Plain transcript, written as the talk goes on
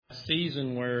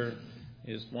season where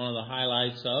is one of the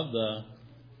highlights of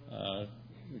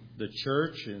the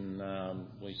church, and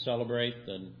we celebrate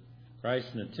the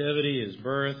Christ's nativity, His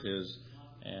birth,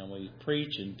 and we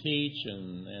preach and teach,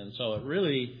 and so it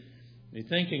really be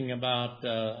thinking about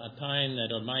a time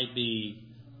that it might be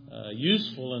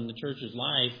useful in the church's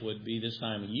life would be this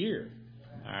time of year.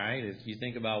 All right, if you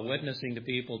think about witnessing to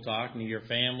people, talking to your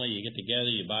family, you get together,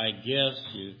 you buy gifts,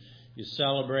 you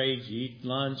celebrate, you eat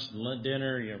lunch,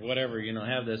 dinner, whatever,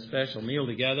 have this special meal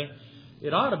together.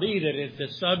 It ought to be that if the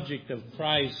subject of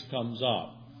Christ comes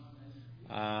up.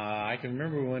 I can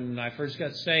remember when I first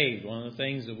got saved, one of the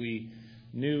things that we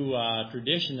knew,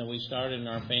 tradition that we started in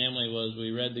our family was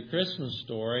we read the Christmas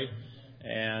story,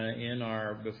 and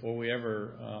before we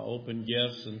ever opened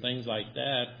gifts and things like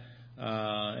that.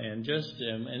 And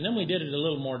then we did it a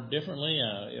little more differently.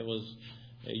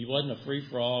 It wasn't a free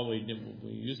for all. We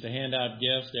used to hand out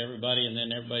gifts to everybody, and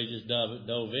then everybody just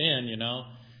dove in,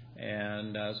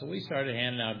 And so we started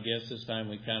handing out gifts. This time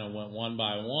we kind of went one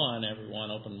by one. Everyone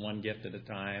opened one gift at a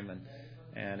time,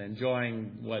 and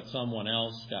enjoying what someone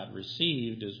else got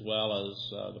received as well as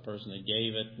the person that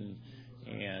gave it,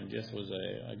 and just was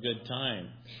a good time.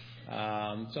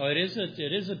 So it is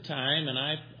a time, and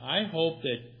I hope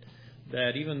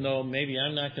that even though maybe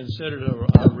I'm not considered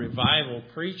a revival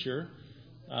preacher,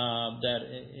 that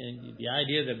the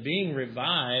idea that being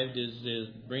revived is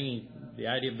bringing the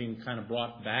idea of being kind of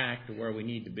brought back to where we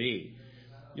need to be.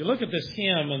 You look at this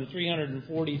hymn in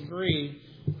 343,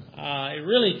 it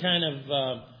really kind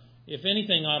of, if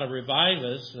anything ought to revive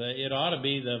us, it ought to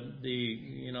be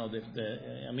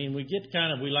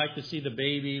we like to see the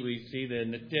baby, we see the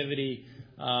nativity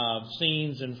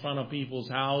scenes in front of people's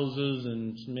houses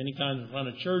and many times in front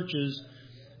of churches.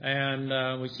 And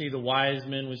we see the wise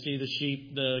men, we see the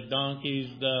sheep, the donkeys,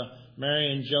 the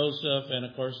Mary and Joseph, and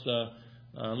of course the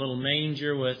little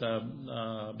manger with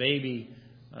a baby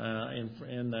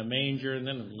in the manger. And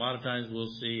then a lot of times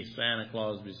we'll see Santa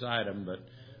Claus beside him, but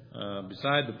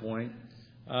beside the point.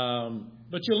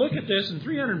 But you look at this in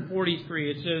 343,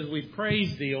 it says, "We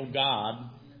praise Thee, O God,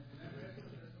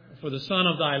 for the Son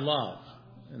of Thy love."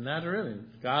 And that really,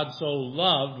 God so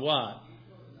loved what?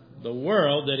 The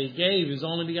world that He gave His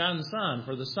only begotten Son.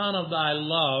 For the Son of Thy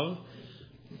love,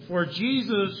 for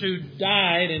Jesus who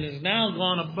died and is now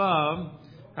gone above.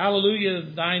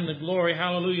 Hallelujah, Thine the glory.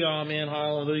 Hallelujah, amen.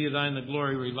 Hallelujah, Thine the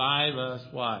glory. Revive us,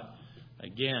 what?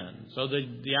 Again. So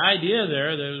the idea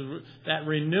there, that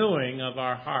renewing of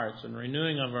our hearts and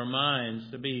renewing of our minds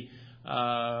to be,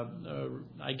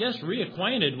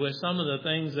 reacquainted with some of the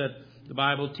things that the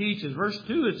Bible teaches. Verse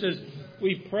 2, it says,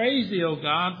 "We praise Thee, O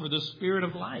God, for the Spirit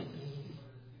of life."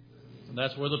 And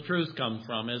that's where the truth comes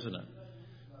from, isn't it?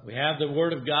 We have the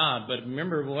Word of God, but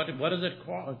remember, what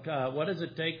does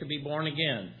it take to be born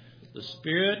again? The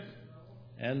Spirit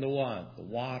and the what? The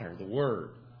water, the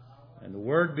Word. And the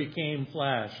Word became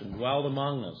flesh and dwelled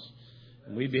among us.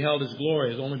 And we beheld His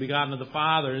glory, His only begotten of the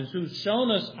Father, and who's shown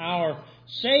us our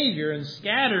Savior and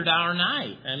scattered our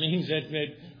night. That means that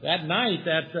night,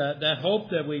 that hope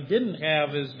that we didn't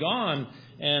have is gone,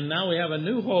 and now we have a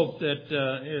new hope that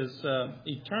is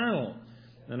eternal.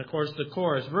 And of course the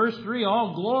chorus, verse 3,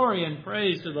 "All glory and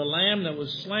praise to the Lamb that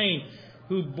was slain,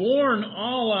 who borne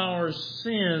all our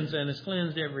sins and has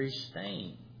cleansed every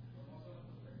stain."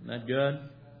 Isn't that good?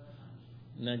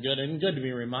 Isn't that good? Isn't it good to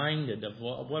be reminded of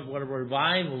what a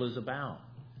revival is about?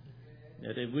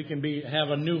 That if we can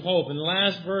have a new hope. And the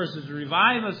last verse is,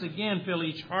 "Revive us again, fill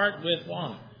each heart with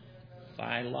what?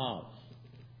 Thy love."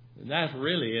 And that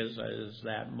really is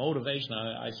that motivation.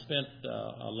 I spent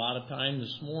a lot of time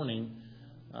this morning.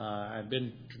 I've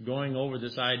been going over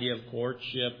this idea of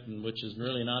courtship, which is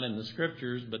really not in the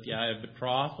Scriptures, but the idea of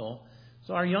betrothal.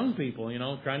 So our young people,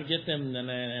 trying to get them,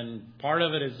 and part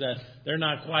of it is that they're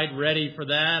not quite ready for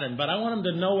that. But I want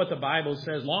them to know what the Bible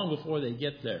says long before they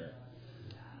get there.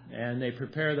 And they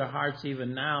prepare their hearts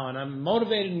even now. And I'm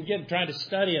motivated and trying to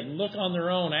study it and look on their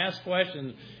own, ask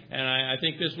questions. And I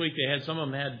think this week some of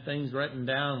them had things written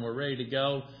down and were ready to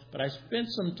go. But I spent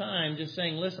some time just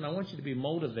saying, listen, I want you to be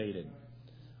motivated.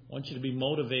 I want you to be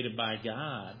motivated by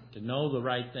God to know the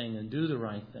right thing and do the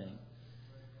right thing.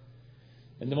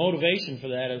 And the motivation for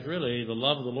that is really the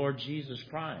love of the Lord Jesus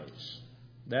Christ.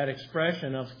 That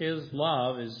expression of His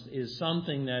love is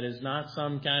something that is not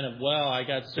some kind of, I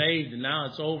got saved and now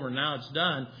it's over, now it's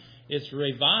done. It's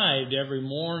revived every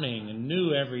morning and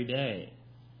new every day.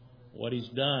 What He's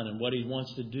done and what He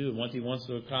wants to do and what He wants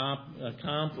to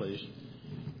accomplish.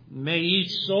 May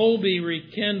each soul be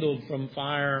rekindled from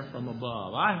fire from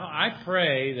above. I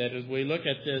pray that as we look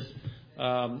at this,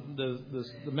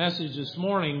 the message this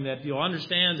morning, that you'll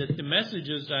understand that the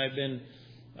messages I've been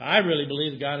I really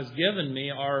believe God has given me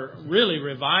are really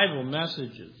revival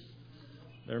messages.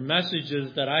 They're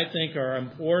messages that I think are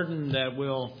important, that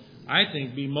will, I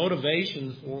think, be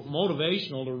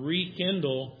motivational to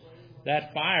rekindle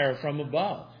that fire from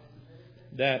above,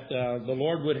 that the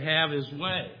Lord would have His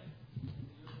way.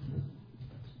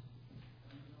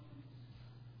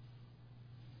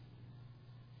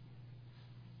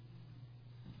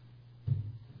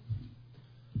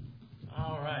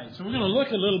 All right, so we're going to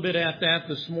look a little bit at that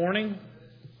this morning,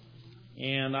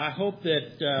 and I hope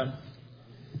that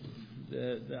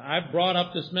I've brought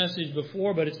up this message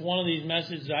before, but it's one of these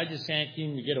messages I just can't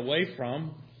seem to get away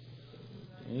from,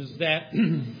 is that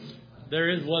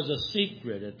was a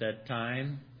secret at that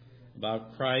time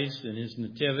about Christ and His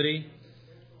nativity.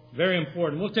 Very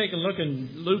important. We'll take a look in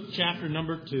Luke chapter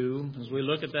number 2 as we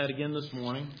look at that again this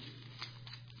morning.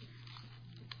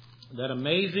 That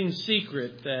amazing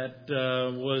secret that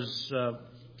was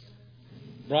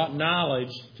brought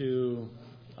knowledge to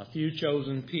a few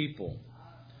chosen people.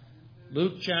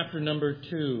 Luke chapter number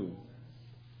 2.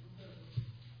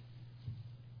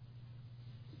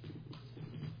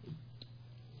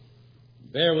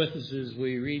 Bear with us as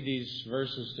we read these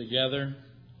verses together.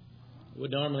 I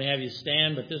would normally have you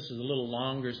stand, but this is a little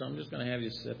longer, so I'm just going to have you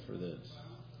sit for this.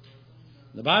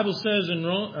 The Bible says in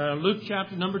Luke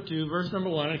chapter number 2, verse number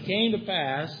 1, "It came to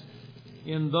pass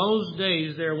in those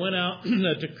days there went out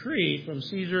a decree from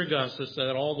Caesar Augustus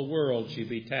that all the world should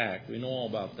be taxed." We know all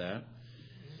about that.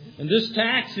 "And this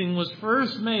taxing was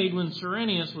first made when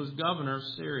Cyrenius was governor of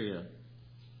Syria.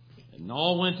 And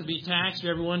all went to be taxed,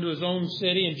 everyone to his own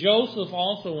city. And Joseph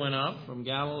also went up from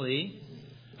Galilee,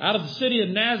 out of the city of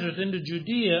Nazareth into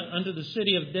Judea, unto the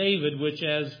city of David, which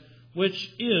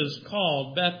is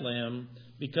called Bethlehem,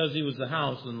 because he was the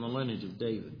house and the lineage of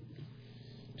David,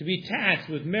 to be taxed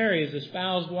with Mary his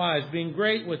espoused wife, being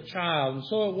great with child. And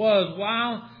so it was,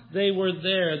 while they were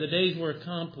there, the days were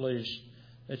accomplished,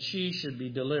 that she should be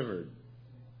delivered.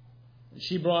 And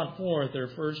she brought forth her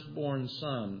firstborn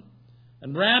son,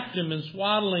 and wrapped him in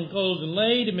swaddling clothes, and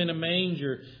laid him in a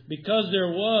manger, because there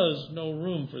was no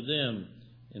room for them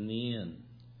in the inn.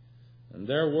 And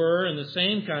there were in the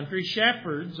same country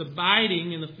shepherds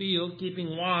abiding in the field,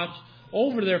 keeping watch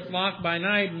over their flock by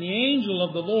night. And the angel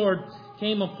of the Lord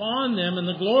came upon them, and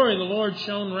the glory of the Lord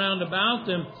shone round about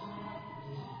them.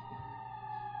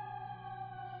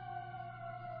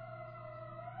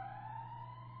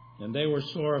 And they were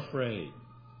sore afraid.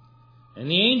 And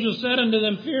the angel said unto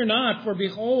them, Fear not, for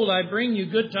behold, I bring you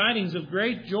good tidings of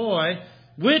great joy,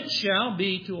 which shall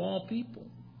be to all people.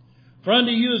 For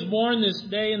unto you is born this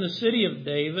day in the city of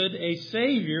David a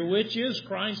Savior, which is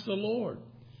Christ the Lord.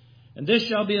 And this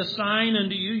shall be a sign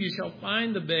unto you. You shall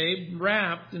find the babe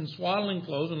wrapped in swaddling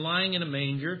clothes and lying in a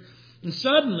manger. And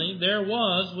suddenly there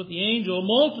was with the angel a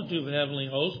multitude of heavenly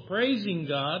hosts, praising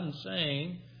God and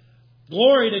saying,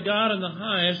 Glory to God in the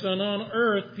highest, and on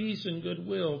earth peace and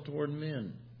goodwill toward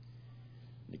men.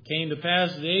 It came to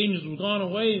pass that the angels were gone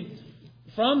away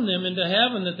from them into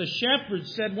heaven, that the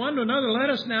shepherds said one to another, Let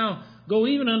us now go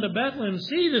even unto Bethlehem, and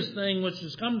see this thing which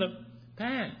has come to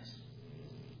pass,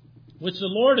 which the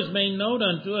Lord has made known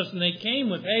unto us. And they came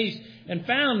with haste, and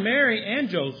found Mary and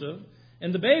Joseph,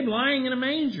 and the babe lying in a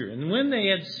manger. And when they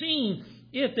had seen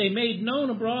it, they made known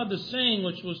abroad the saying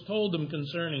which was told them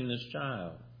concerning this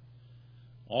child.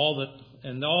 All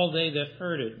they that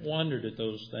heard it wondered at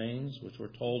those things which were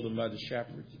told them by the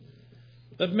shepherds.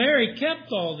 But Mary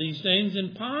kept all these things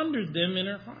and pondered them in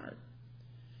her heart.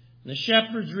 And the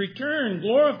shepherds returned,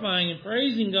 glorifying and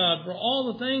praising God for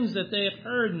all the things that they had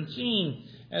heard and seen,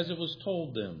 as it was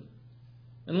told them.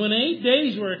 And when 8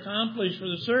 days were accomplished for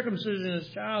the circumcision of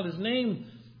his child, his name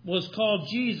was called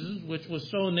Jesus, which was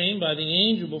so named by the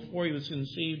angel before he was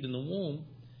conceived in the womb.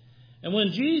 And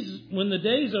when the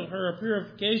days of her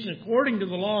purification according to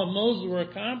the law of Moses were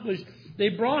accomplished, they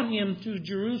brought him to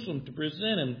Jerusalem to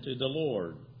present him to the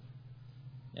Lord.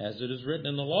 As it is written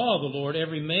in the law of the Lord,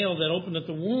 every male that openeth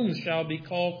the womb shall be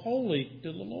called holy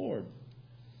to the Lord.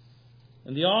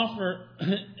 And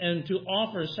to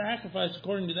offer a sacrifice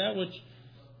according to that which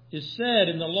is said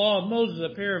in the law of Moses,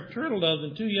 a pair of turtle doves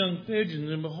and 2 young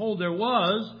pigeons. And behold, there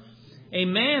was a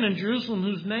man in Jerusalem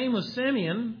whose name was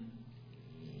Simeon.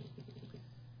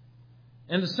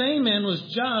 And the same man was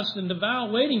just and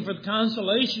devout, waiting for the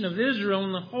consolation of Israel.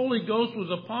 And the Holy Ghost was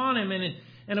upon him.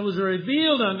 And it was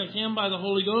revealed unto him by the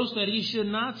Holy Ghost that he should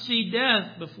not see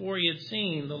death before he had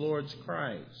seen the Lord's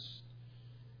Christ.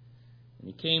 And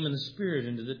he came in the Spirit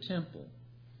into the temple.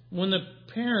 When the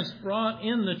parents brought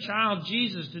in the child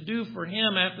Jesus to do for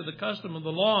him after the custom of the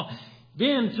law,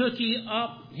 Then took he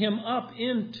him up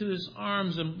into his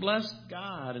arms and blessed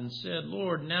God and said,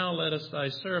 Lord, now lettest thy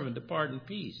servant depart in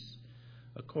peace,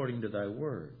 according to thy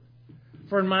word.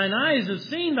 For mine eyes have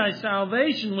seen thy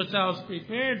salvation, which thou hast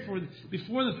prepared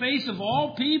before the face of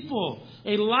all people,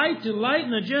 a light to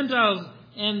lighten the Gentiles,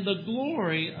 and the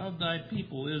glory of thy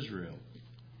people Israel.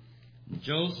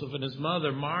 Joseph and his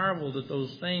mother marveled at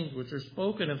those things which are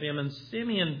spoken of him, and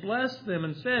Simeon blessed them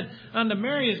and said unto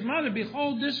Mary his mother,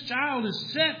 Behold, this child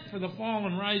is set for the fall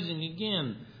and rising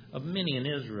again of many in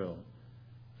Israel,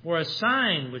 for a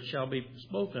sign which shall be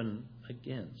spoken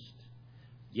against.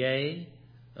 Yea,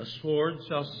 a sword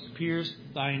shall pierce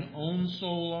thine own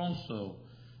soul also,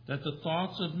 that the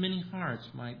thoughts of many hearts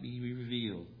might be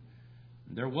revealed.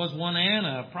 There was one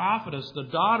Anna, a prophetess, the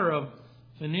daughter of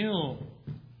Phanuel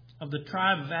of the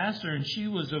tribe of Asher, and she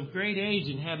was of great age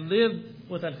and had lived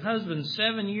with a husband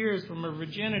 7 years from her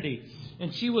virginity.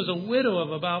 And she was a widow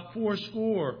of about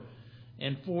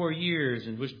 84 years,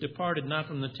 and which departed not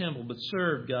from the temple, but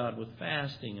served God with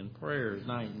fasting and prayers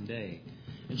night and day.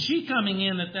 And she coming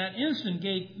in at that instant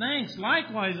gave thanks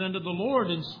likewise unto the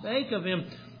Lord, and spake of him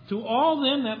to all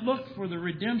them that looked for the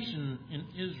redemption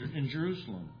in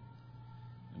Jerusalem.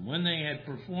 And when they had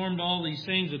performed all these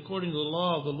things according to the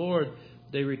law of the Lord,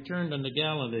 they returned unto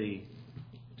Galilee,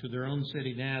 to their own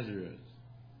city Nazareth.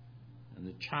 And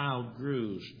the child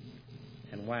grew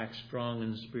and waxed strong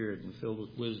in spirit and filled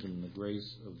with wisdom, and the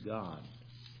grace of God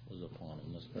was upon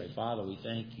him. Let's pray. Father, we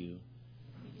thank you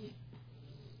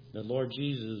that, Lord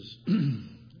Jesus,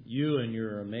 you and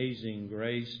your amazing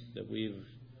grace that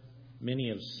many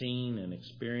have seen and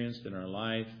experienced in our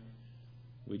life,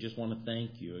 we just want to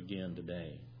thank you again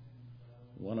today.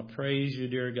 We want to praise you,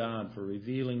 dear God, for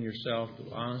revealing yourself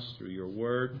to us through your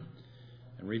word,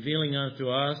 and revealing unto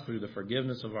us through the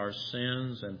forgiveness of our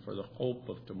sins, and for the hope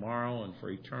of tomorrow and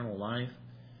for eternal life.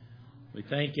 We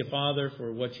thank you, Father,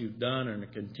 for what you've done and are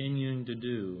continuing to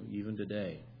do even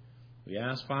today. We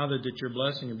ask, Father, that your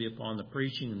blessing would be upon the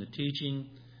preaching and the teaching.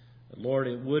 That, Lord,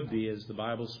 it would be, as the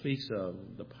Bible speaks of,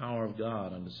 the power of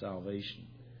God unto salvation.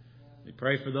 We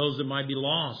pray for those that might be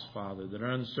lost, Father, that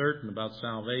are uncertain about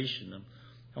salvation and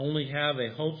only have a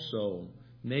hope so,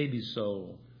 maybe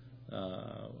so,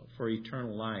 for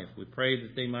eternal life. We pray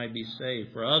that they might be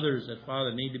saved. For others that,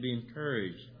 Father, need to be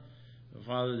encouraged.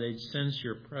 Father, they'd sense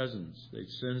your presence. They'd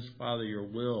sense, Father, your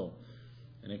will,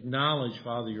 and acknowledge,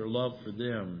 Father, your love for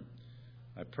them.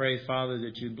 I pray, Father,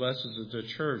 that you bless us as a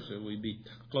church, that we be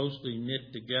closely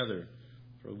knit together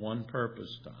for one purpose,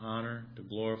 to honor, to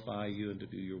glorify you, and to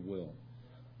do your will.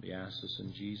 We ask this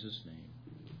in Jesus' name.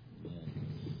 Amen.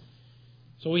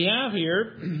 So we have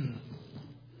here,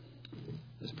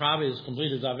 it's probably as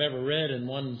complete as I've ever read in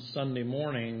one Sunday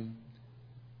morning,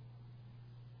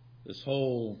 this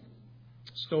whole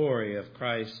story of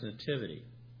Christ's nativity.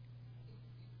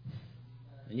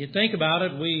 And you think about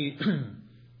it, we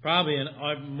probably in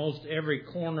almost every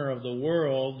corner of the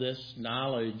world, this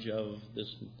knowledge of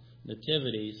this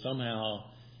nativity somehow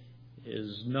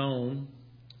is known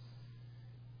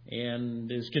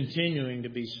and is continuing to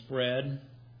be spread.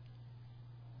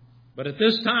 But at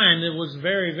this time, it was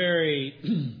the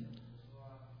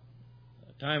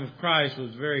time of Christ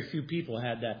was very few people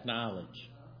had that knowledge.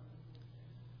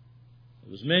 It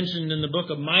was mentioned in the book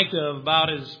of Micah about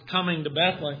his coming to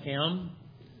Bethlehem.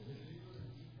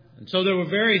 And so there were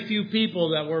very few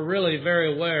people that were really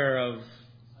very aware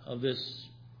of this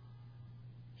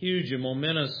huge and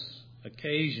momentous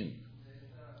occasion.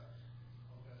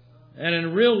 And in a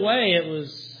real way, it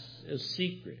was a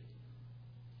secret.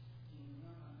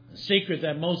 A secret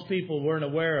that most people weren't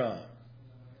aware of.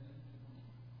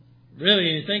 Really,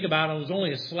 when you think about it, it was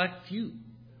only a select few.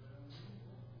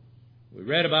 We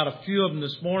read about a few of them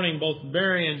this morning, both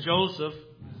Mary and Joseph.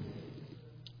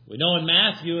 We know in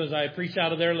Matthew, as I preached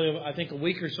out of there, I think a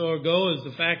week or so ago, is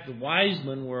the fact that wise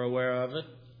men were aware of it.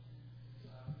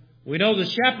 We know the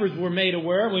shepherds were made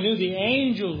aware. We knew the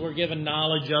angels were given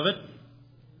knowledge of it.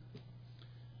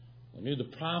 We knew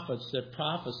the prophets that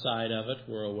prophesied of it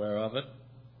were aware of it.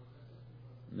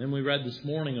 And then we read this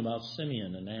morning about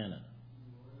Simeon and Anna.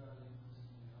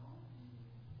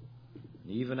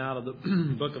 Even out of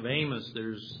the book of Amos,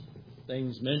 there's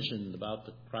things mentioned about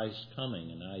the Christ coming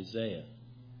in Isaiah.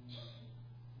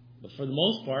 But for the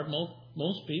most part,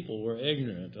 most people were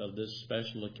ignorant of this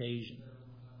special occasion.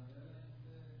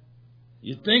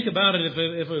 You think about it,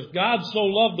 if God so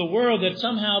loved the world that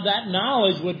somehow that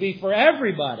knowledge would be for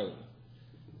everybody.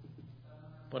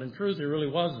 But in truth, it really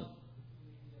wasn't.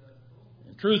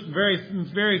 In truth,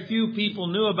 very few people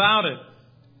knew about it.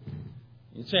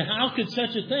 You'd say, how could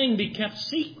such a thing be kept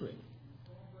secret?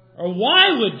 Or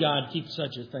why would God keep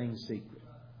such a thing secret?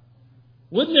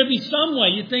 Wouldn't there be some way,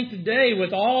 you think today,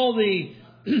 with all the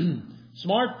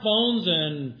smartphones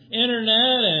and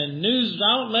internet and news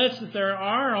outlets that there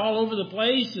are all over the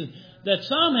place, that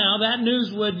somehow that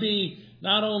news would be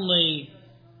not only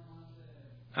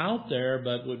out there,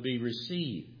 but would be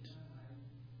received?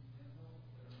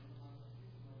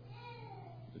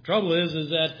 The trouble is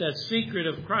that secret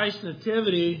of Christ's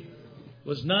nativity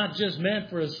was not just meant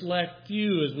for a select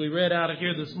few, as we read out of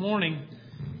here this morning.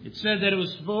 It said that it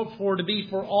was to be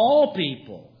for all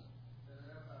people.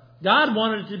 God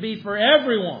wanted it to be for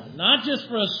everyone, not just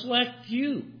for a select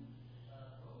few.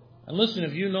 And listen,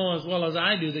 if you know as well as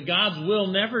I do that God's will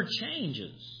never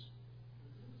changes.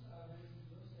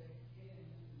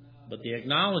 But the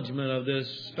acknowledgement of this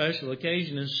special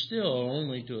occasion is still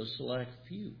only to a select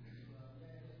few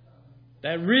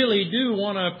that really do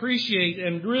want to appreciate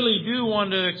and really do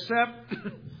want to accept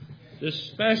this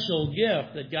special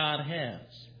gift that God has.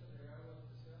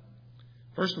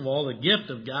 First of all, the gift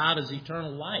of God is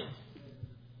eternal life.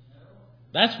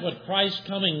 That's what Christ's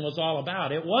coming was all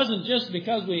about. It wasn't just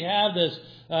because we have this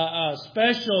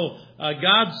special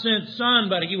God-sent Son,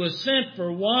 but He was sent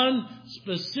for one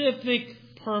specific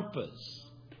purpose.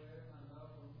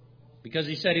 Because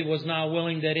He said He was not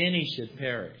willing that any should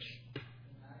perish.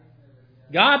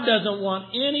 God doesn't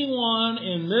want anyone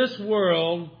in this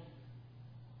world,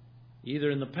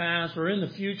 either in the past or in the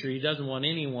future, He doesn't want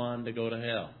anyone to go to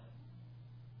hell.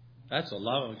 That's the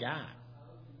love of God.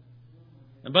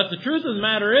 But the truth of the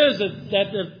matter is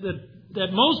that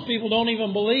most people don't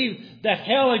even believe that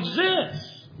hell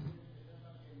exists.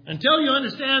 Until you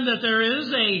understand that there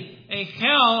is a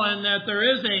hell and that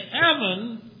there is a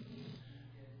heaven,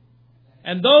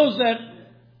 and those that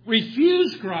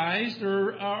refuse Christ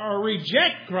or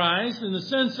reject Christ in the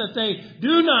sense that they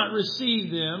do not receive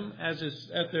Him as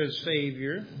their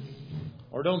Savior,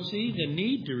 or don't see the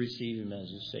need to receive Him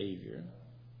as a Savior,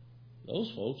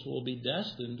 those folks will be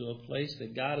destined to a place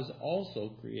that God has also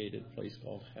created, a place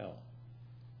called hell.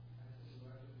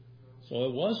 So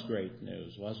it was great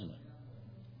news, wasn't it?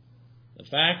 The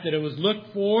fact that it was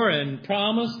looked for and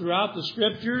promised throughout the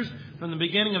Scriptures from the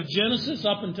beginning of Genesis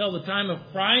up until the time of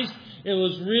Christ, it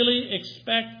was really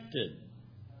expected.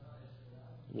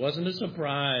 It wasn't a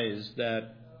surprise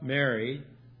that Mary,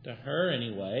 to her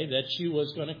anyway, that she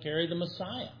was going to carry the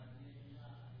Messiah.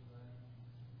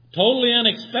 Totally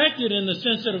unexpected in the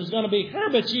sense that it was going to be her,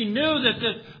 but she knew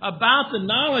about the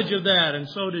knowledge of that, and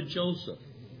so did Joseph.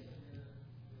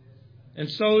 And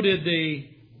so did the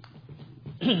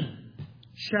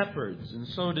shepherds, and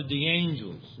so did the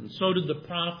angels, and so did the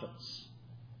prophets.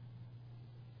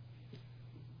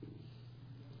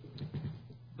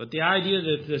 But the idea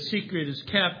that the secret is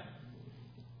kept,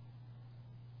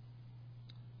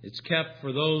 it's kept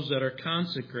for those that are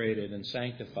consecrated and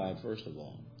sanctified, first of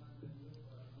all.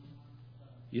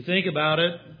 You think about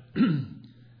it,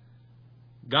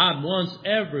 God wants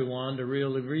everyone to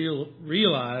really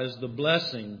realize the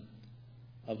blessing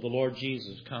of the Lord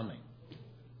Jesus coming.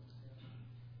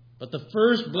 But the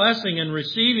first blessing in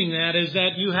receiving that is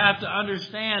that you have to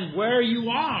understand where you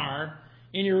are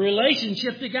in your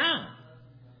relationship to God.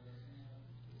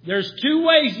 There's two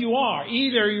ways you are.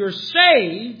 Either you're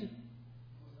saved,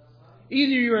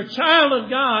 either you're a child of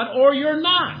God, or you're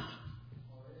not.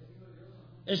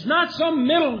 It's not some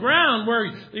middle ground where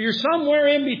you're somewhere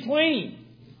in between.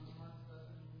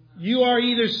 You are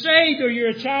either saved or you're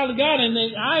a child of God. And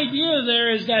the idea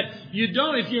there is that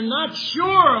if you're not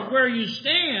sure of where you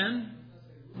stand,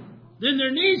 then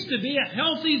there needs to be a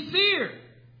healthy fear.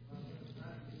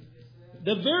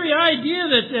 The very idea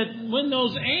that when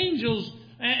those angels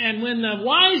and when the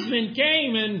wise men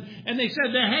came and they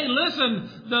said that, hey,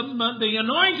 listen, the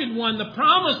anointed one, the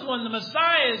promised one, the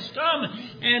Messiah has come.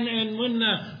 And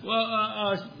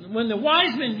when the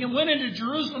wise men went into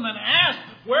Jerusalem and asked,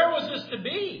 where was this to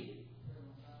be?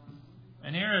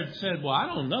 And Herod said, well, I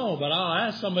don't know, but I'll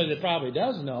ask somebody that probably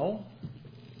does know.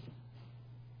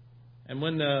 And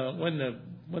when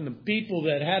the people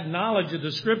that had knowledge of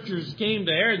the Scriptures came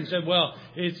to Herod and said, well,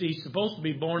 he's supposed to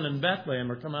be born in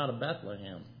Bethlehem or come out of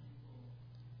Bethlehem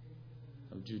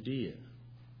of Judea.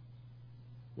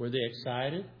 Were they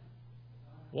excited?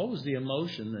 What was the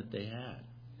emotion that they had?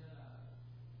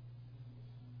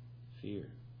 Fear.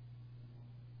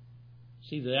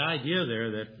 See, the idea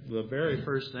there that the very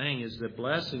first thing is the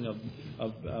blessing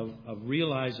of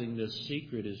realizing this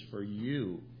secret is for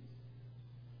you.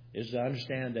 Is to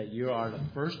understand that you are,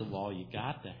 first of all, you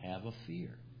got to have a fear.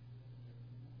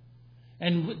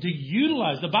 And to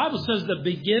utilize, the Bible says the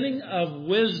beginning of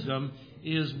wisdom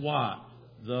is what?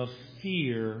 The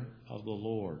fear of the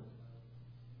Lord.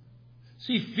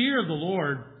 See, fear of the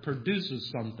Lord produces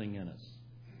something in us.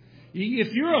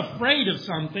 If you're afraid of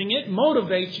something, it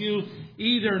motivates you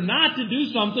either not to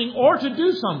do something or to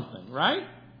do something, right?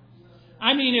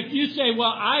 I mean, if you say, well,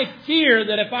 I fear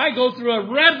that if I go through a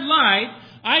red light,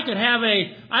 I could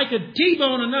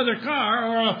T-bone another car,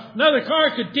 or another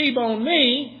car could T-bone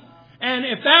me, and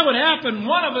if that would happen,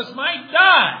 one of us might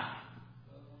die.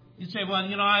 You say, well,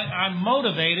 I'm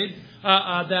motivated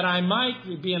that I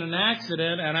might be in an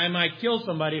accident and I might kill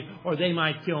somebody or they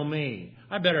might kill me.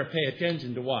 I better pay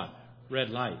attention to what?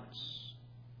 Red lights.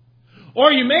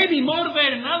 Or you may be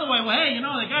motivated another way. Well, hey,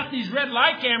 they got these red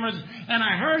light cameras and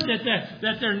I heard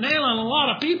that they're nailing a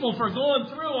lot of people for going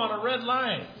through on a red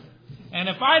light. And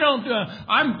if I don't,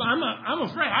 I'm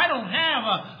afraid I don't have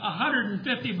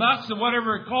 $150 or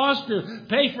whatever it costs to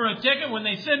pay for a ticket when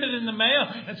they send it in the mail.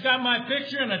 It's got my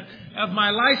picture and of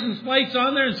my license plates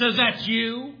on there and says that's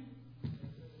you.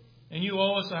 And you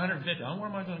owe us $150. Oh, where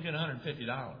am I going to get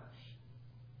 $150?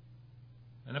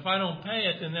 And if I don't pay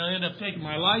it, then they'll end up taking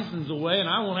my license away and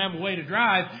I won't have a way to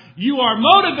drive. You are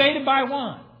motivated by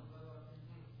what?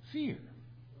 Fear.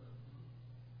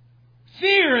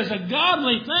 Fear is a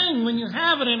godly thing when you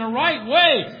have it in a right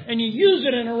way and you use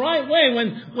it in a right way.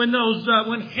 When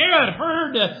Herod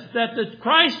heard that the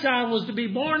Christ child was to be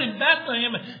born in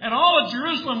Bethlehem and all of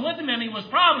Jerusalem with him, and he was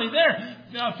probably there,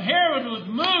 Herod was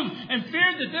moved and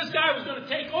feared that this guy was going to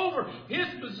take over his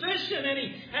position, and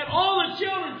he had all the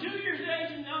children 2 years of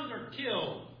age and younger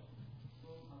killed.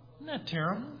 Isn't that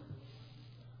terrible?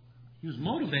 He was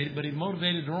motivated, but he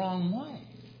motivated the wrong way.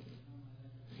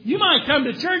 You might come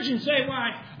to church and say, well,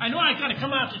 I know I got to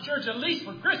come out to church at least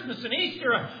for Christmas and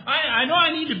Easter. I know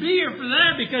I need to be here for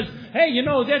that because, hey,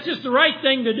 that's just the right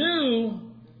thing to do.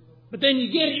 But then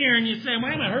you get here and you say,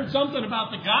 man, I heard something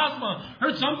about the gospel,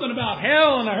 heard something about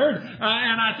hell, and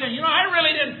I said, I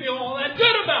really didn't feel all that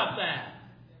good about that.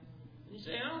 And you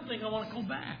say, I don't think I want to go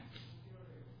back.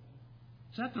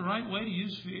 Is that the right way to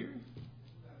use fear?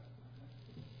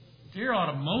 Fear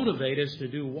ought to motivate us to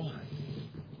do what?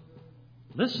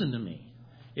 Listen to me.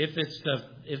 If it's the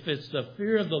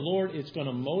fear of the Lord, it's going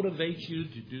to motivate you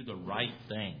to do the right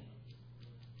thing.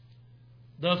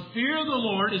 The fear of the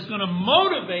Lord is going to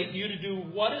motivate you to do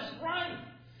what is right.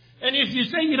 And if you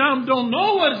say you don't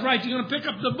know what is right, you're going to pick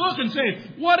up the book and say,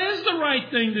 what is the right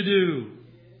thing to do?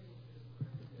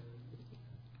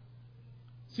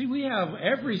 See, we have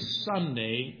every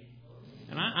Sunday,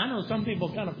 and I know some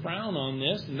people kind of frown on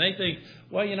this, and they think,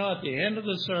 well, at the end of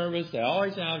the service, they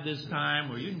always have this time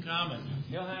where you can come and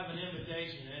he'll have an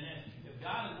invitation. And if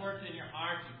God has worked in your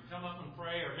heart, you can come up and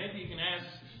pray, or maybe you can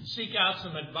seek out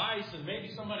some advice, and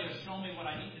maybe somebody will show me what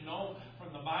I need to know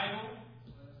from the Bible.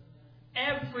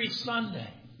 Every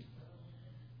Sunday.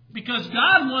 Because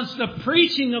God wants the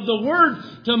preaching of the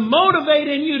Word to motivate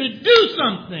in you to do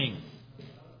something.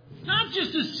 Not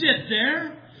just to sit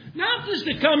there. Not just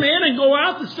to come in and go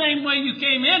out the same way you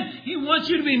came in. He wants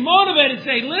you to be motivated and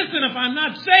say, listen, if I'm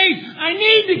not saved, I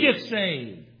need to get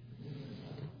saved.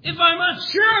 If I'm not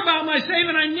sure about my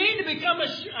saving, I need to become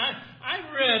I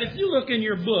read, if you look in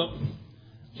your book,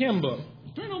 hymn book,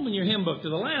 turn open your hymn book to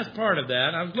the last part of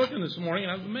that. I was looking this morning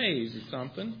and I was amazed at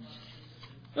something.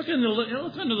 Look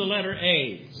under the letter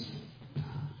A.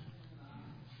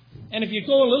 And if you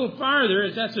go a little farther,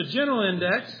 that's a general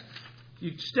index.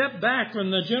 You step back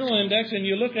from the general index and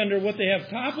you look under what they have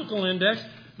topical index.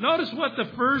 Notice what the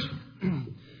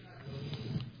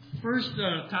first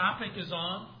topic is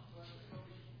on.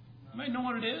 You might know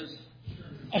what it is.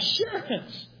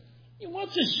 Assurance. He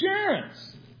wants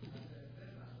assurance.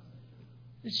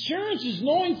 Assurance is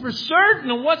knowing for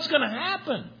certain of what's going to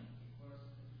happen.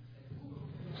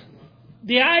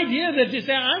 The idea that you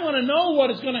say, I want to know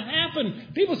what is going to happen.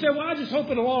 People say, well, I just hope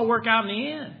it'll all work out in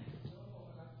the end.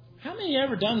 How many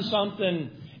ever done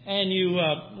something and you,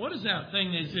 what is that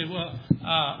thing they say? Well,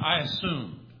 I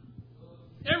assumed.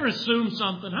 Ever assume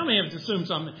something? How many of us assume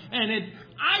something? And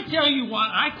I tell you what,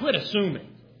 I quit assuming.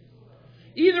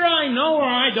 Either I know or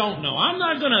I don't know. I'm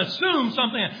not going to assume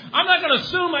something. I'm not going to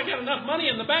assume I got enough money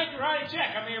in the bank to write a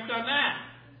check. How many ever done that?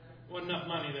 Wasn't enough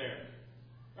money there.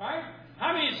 Right?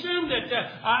 How many assume that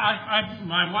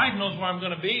my wife knows where I'm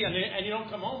going to be and you don't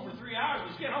come home for 3 hours? You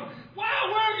just get home.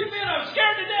 Wow, where have you been? I was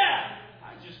scared to death.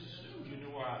 I just assumed you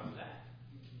knew where I was at.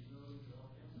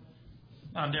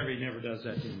 He never does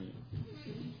that to me.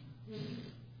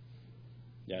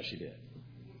 Yeah, she did.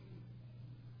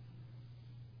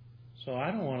 So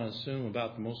I don't want to assume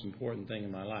about the most important thing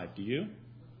in my life. Do you?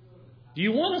 Do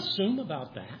you want to assume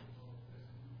about that?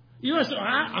 You want to say,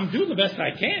 I'm doing the best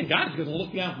I can. God's going to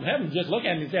look down from heaven and just look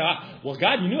at me and say, well,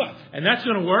 God, you knew it. And that's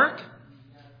going to work?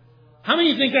 How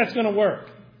many of you think that's going to work?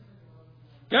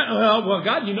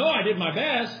 God, you know I did my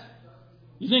best.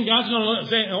 You think God's going to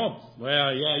say, oh,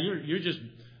 well, yeah, you're just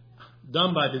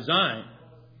dumb by design.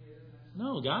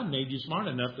 No, God made you smart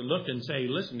enough to look and say,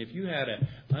 listen, if you had an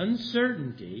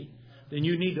uncertainty, then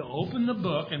you need to open the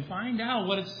book and find out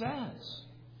what it says.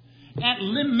 At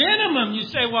minimum, you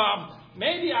say, well,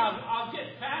 maybe I'll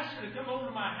get Pastor to come over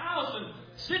to my house and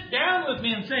sit down with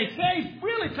me and say, hey,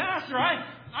 really, Pastor,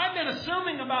 I've been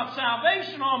assuming about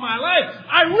salvation all my life.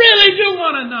 I really do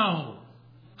want to know.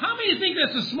 How many of you think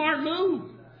that's a smart move?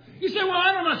 You say, well,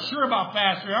 I'm not sure about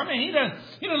Pastor. I mean, he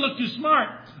doesn't look too smart.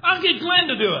 I'll get Glenn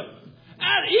to do it.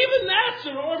 Even that's,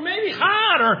 or maybe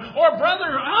Hod or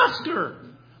Brother Oscar.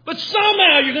 But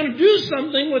somehow you're going to do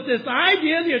something with this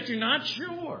idea that you're not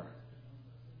sure.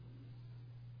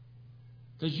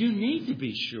 Because you need to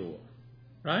be sure,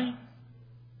 right?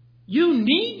 You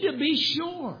need to be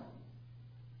sure.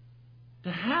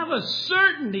 To have a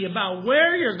certainty about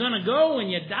where you're going to go when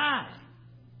you die.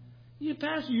 You,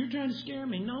 Pastor, you're trying to scare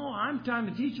me. No, I'm trying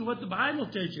to teach you what the Bible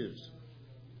teaches.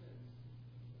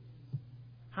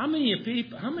 How many of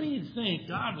you think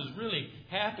God was really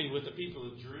happy with the people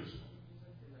of Jerusalem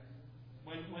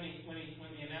when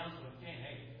the announcement came?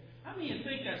 Hey, how many of you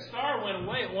think that star went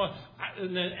away? Well,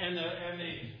 and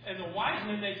the wise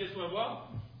men, they just went,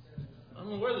 well, I don't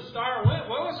know where the star went.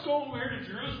 Well, let's go over here to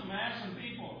Jerusalem and ask some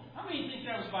people. How many of you think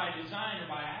that was by design or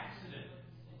by accident?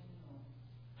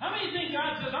 How many of you think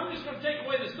God says, I'm just going to take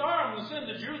away the star, I'm going to send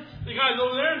the Jews, the guys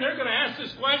over there, and they're going to ask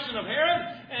this question of Herod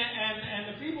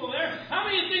and the people there? How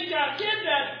many of you think God did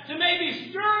that to maybe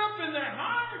stir up in their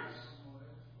hearts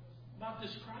about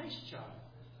this Christ child?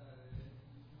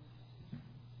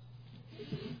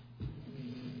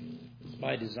 It's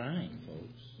by design,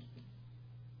 folks.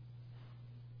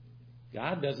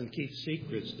 God doesn't keep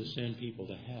secrets to send people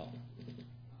to hell.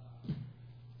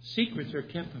 Secrets are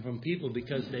kept from people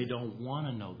because they don't want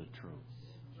to know the truth.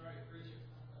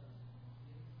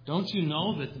 Don't you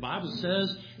know that the Bible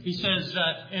says, he says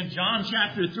in John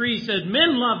chapter 3, he says,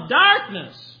 men love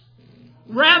darkness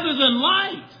rather than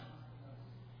light.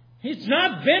 It's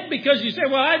not bent because you say,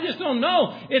 well, I just don't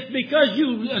know. It's because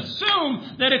you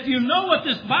assume that if you know what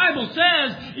this Bible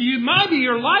says, maybe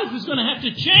your life is going to have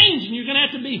to change and you're going to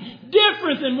have to be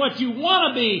different than what you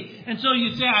want to be. And so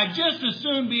you say, I just as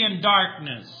soon be in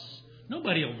darkness.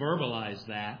 Nobody will verbalize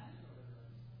that.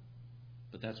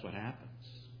 But that's what happens.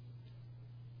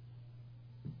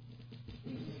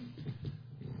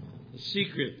 The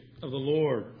secret of the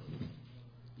Lord.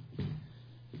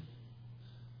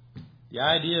 The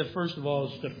idea, first of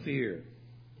all, is to fear.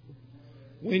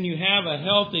 When you have a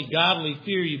healthy, godly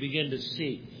fear, you begin to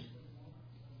seek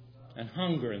and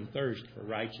hunger and thirst for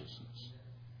righteousness.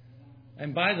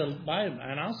 And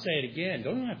and I'll say it again,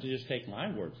 don't have to just take my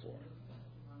word for it.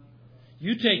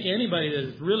 You take anybody that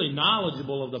is really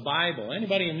knowledgeable of the Bible,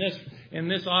 anybody in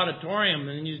this auditorium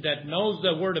that knows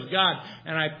the Word of God,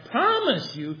 and I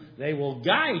promise you they will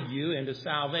guide you into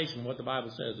salvation, what the Bible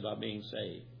says about being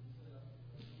saved.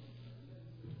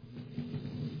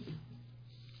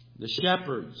 The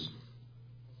shepherds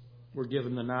were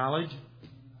given the knowledge.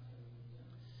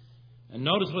 And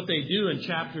notice what they do in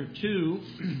chapter 2,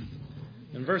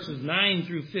 in verses 9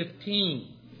 through 15.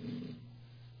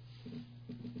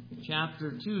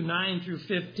 Chapter 2, 9 through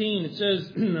 15. It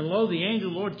says, and lo, the angel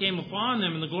of the Lord came upon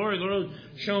them, and the glory of the Lord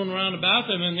shone round about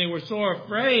them, and they were sore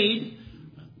afraid.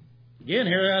 Again,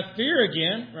 here that's fear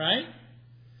again, right?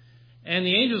 And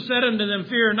the angel said unto them,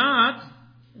 fear not.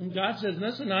 And God says,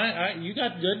 listen, you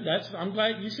got good. I'm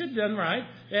glad you should have done right.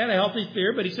 They had a healthy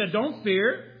fear, but he said, don't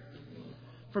fear.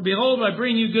 For behold, I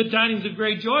bring you good tidings of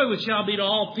great joy, which shall be to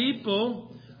all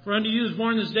people. For unto you is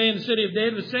born this day in the city of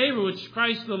David a Savior, which is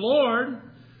Christ the Lord.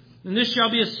 And this shall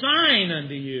be a sign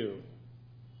unto you.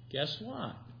 Guess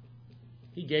what?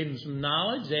 He gave them some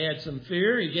knowledge. They had some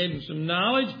fear. He gave them some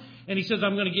knowledge. And he says,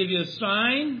 I'm going to give you a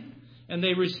sign. And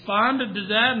they responded to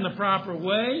that in the proper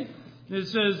way. It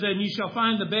says, and you shall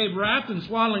find the babe wrapped in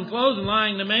swaddling clothes and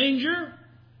lying in the manger.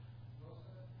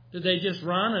 Did they just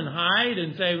run and hide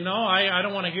and say, no, I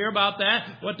don't want to hear about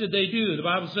that? What did they do? The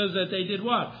Bible says that they did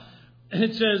what?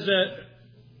 It says that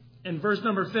in verse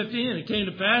number 15, and it came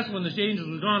to pass when the angels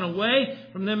were gone away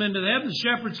from them into the heaven, the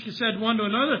shepherds said one to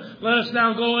another, let us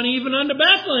now go and even unto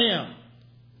Bethlehem.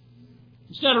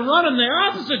 Instead of running the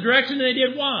opposite direction, they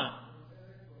did what?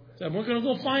 Said, we're going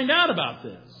to go find out about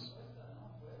this.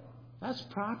 That's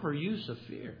proper use of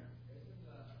fear.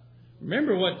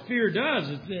 Remember what fear does.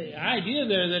 It's the idea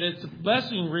there that it's a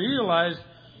blessing realized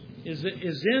is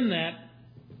in that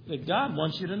God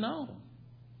wants you to know.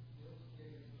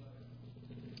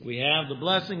 We have the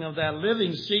blessing of that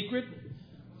living secret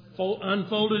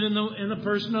unfolded in the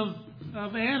person of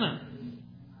Anna.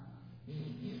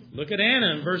 Look at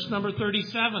Anna in verse number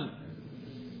 37.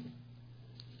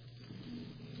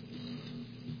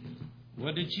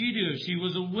 What did she do? She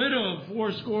was a widow of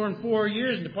 84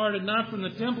 years and departed not from the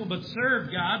temple, but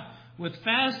served God with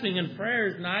fasting and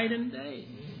prayers night and day.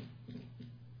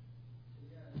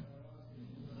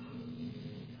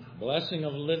 Blessing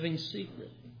of a living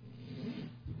secret.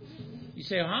 You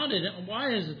say,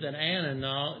 why is it that Anna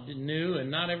knew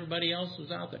and not everybody else was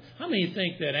out there? How many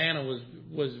think that Anna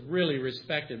was really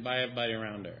respected by everybody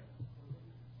around her?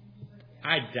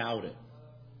 I doubt it.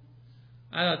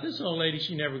 I thought, this old lady,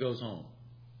 she never goes home.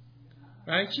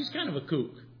 Right? She's kind of a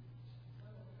kook.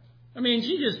 I mean,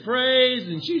 she just prays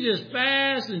and she just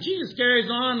fasts and she just carries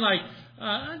on like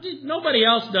nobody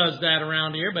else does that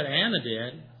around here, but Anna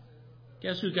did.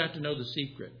 Guess who got to know the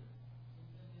secret?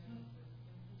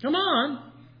 Come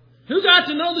on. Who got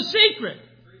to know the secret?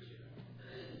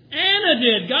 Anna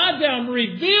did. God down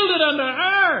revealed it unto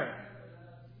her.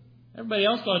 Everybody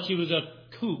else thought she was a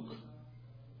kook.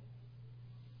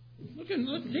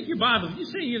 Take your Bible.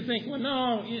 You think, well,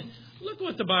 no. Look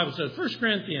what the Bible says. 1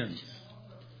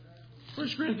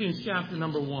 Corinthians chapter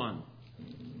number 1.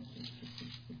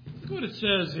 Look what it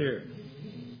says here.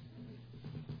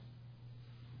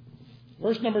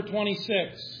 Verse number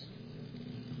 26.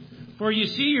 For you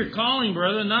see your calling,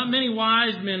 brethren, not many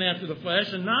wise men after the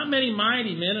flesh, and not many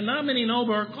mighty men, and not many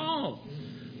noble are called.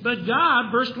 But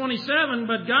God, verse 27,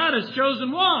 but God has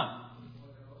chosen what?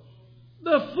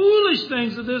 The foolish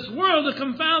things of this world to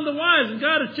confound the wise. And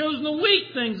God has chosen the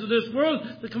weak things of this world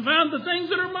to confound the things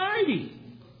that are mighty.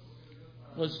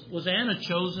 Was Anna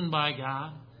chosen by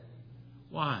God?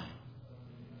 Why?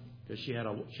 Because she had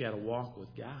a walk with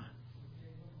God.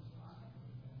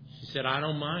 She said, I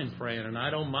don't mind praying and I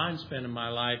don't mind spending my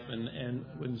life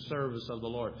in service of the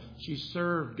Lord. She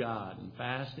served God in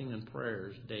fasting and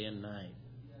prayers day and night.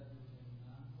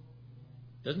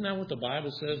 Isn't that what the Bible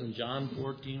says in John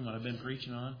 14, what I've been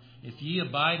preaching on? If ye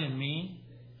abide in me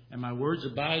and my words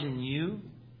abide in you,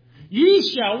 ye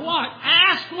shall what?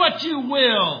 Ask what you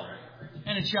will,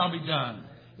 and it shall be done.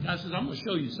 God says, I'm going to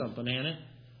show you something, Anna.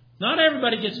 Not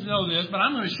everybody gets to know this, but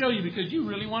I'm going to show you because you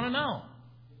really want to know.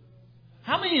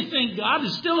 How many of you think God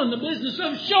is still in the business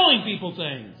of showing people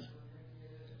things?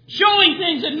 Showing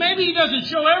things that maybe He doesn't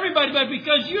show everybody, but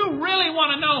because you really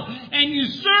want to know and you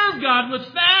serve God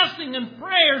with fasting and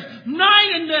prayers night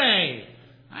and day,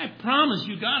 I promise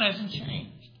you God hasn't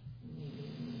changed.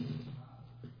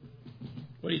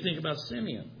 What do you think about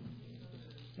Simeon?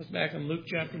 Look back in Luke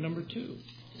chapter number 2.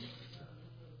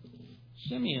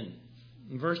 Simeon,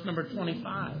 in verse number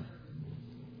 25.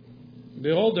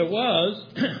 Behold, there was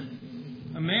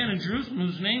a man in Jerusalem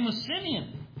whose name was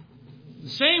Simeon. The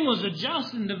same was a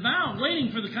just and devout,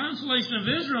 waiting for the consolation of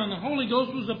Israel, and the Holy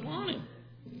Ghost was upon him.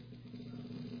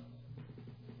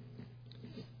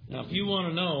 Now, if you want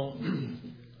to know,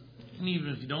 and even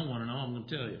if you don't want to know, I'm going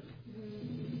to tell you.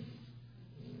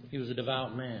 He was a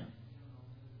devout man.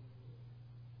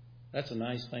 That's a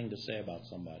nice thing to say about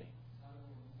somebody,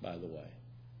 by the way.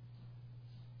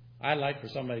 I'd like for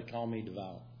somebody to call me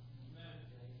devout.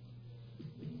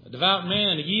 A devout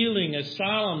man yielding a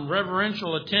solemn,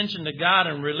 reverential attention to God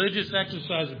and religious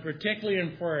exercises, particularly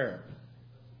in prayer.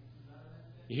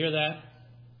 You hear that?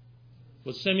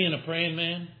 Was Simeon a praying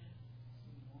man?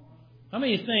 How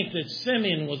many think that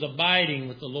Simeon was abiding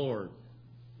with the Lord?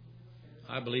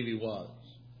 I believe he was.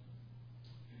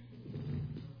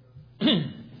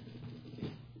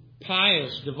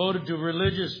 Pious, devoted to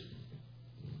religion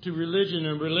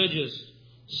and religious.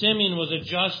 Simeon was a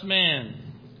just man.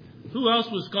 Who else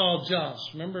was called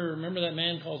just? Remember that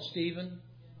man called Stephen?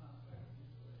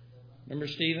 Remember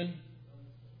Stephen?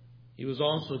 He was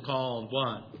also called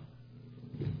what?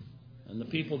 And the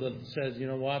people that said, you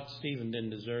know what, Stephen didn't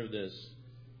deserve this.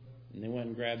 And they went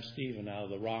and grabbed Stephen out of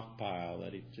the rock pile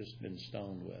that he'd just been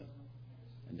stoned with.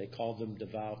 And they called them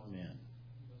devout men.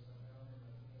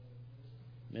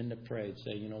 Men that prayed,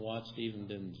 say, you know what, Stephen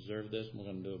didn't deserve this. And we're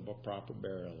going to do a proper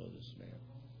burial of this man.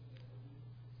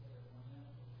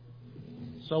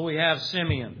 So we have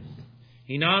Simeon.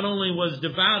 He not only was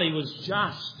devout, he was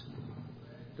just.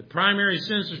 The primary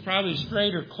sense is probably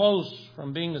straight or close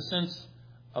from being the sense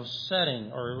of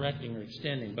setting or erecting or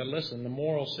extending. But listen, the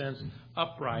moral sense,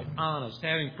 upright, honest,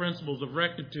 having principles of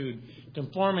rectitude,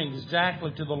 conforming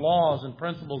exactly to the laws and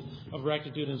principles of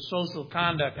rectitude and social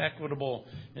conduct, equitable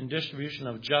in distribution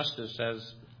of justice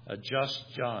as a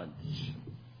just judge.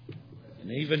 In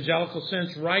the evangelical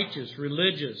sense, righteous,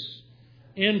 religious,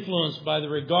 influenced by the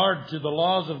regard to the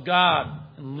laws of God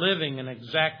and living in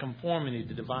exact conformity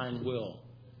to divine will.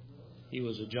 He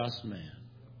was a just man.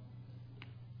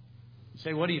 You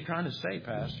say, what are you trying to say,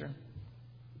 Pastor?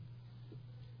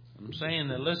 I'm saying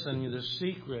that, listen, the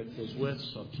secret is with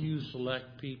a few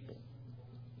select people.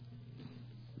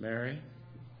 Mary,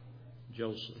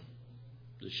 Joseph,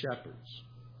 the shepherds,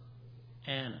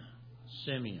 Anna,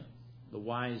 Simeon, the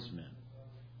wise men.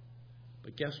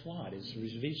 But guess what?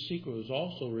 His secret was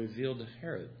also revealed to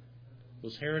Herod.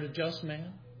 Was Herod a just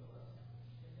man?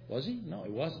 Was he? No,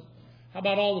 he wasn't. How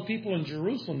about all the people in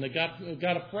Jerusalem that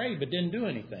got afraid but didn't do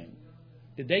anything?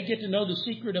 Did they get to know the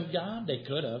secret of God? They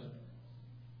could have.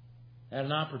 Had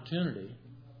an opportunity.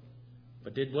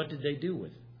 But what did they do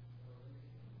with it?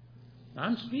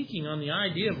 I'm speaking on the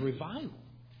idea of revival.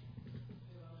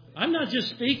 I'm not just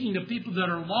speaking to people that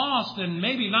are lost and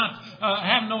maybe not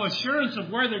have no assurance of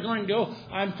where they're going to go.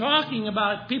 I'm talking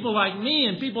about people like me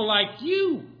and people like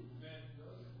you.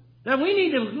 That we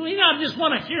not just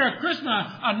want to hear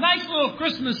a nice little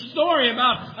Christmas story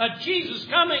about Jesus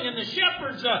coming and the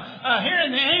shepherds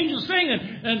hearing the angels singing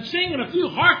and singing a few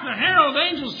hark the herald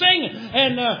angels singing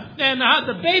and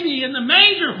the baby in the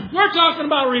manger. We're talking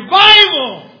about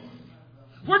revival.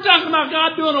 We're talking about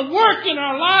God doing a work in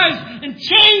our lives and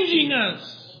changing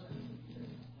us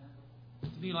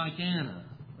to be like Anna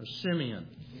or Simeon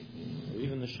or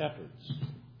even the shepherds.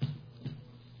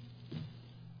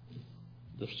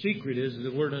 The secret is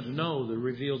that we're to know the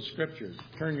revealed Scriptures.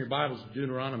 Turn your Bibles to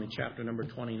Deuteronomy chapter number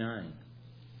 29.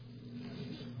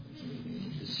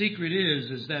 The secret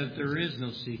is that there is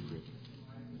no secret.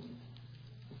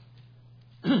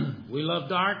 We love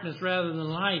darkness rather than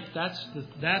light. That's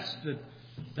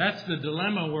the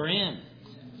dilemma we're in.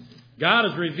 God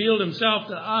has revealed Himself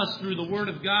to us through the Word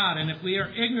of God. And if we are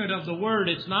ignorant of the Word,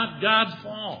 it's not God's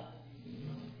fault.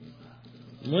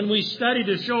 When we study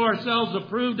to show ourselves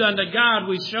approved unto God,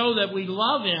 we show that we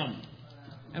love Him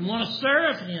and want to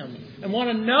serve Him and want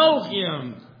to know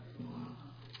Him.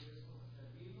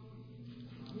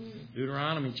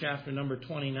 Deuteronomy chapter number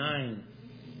 29.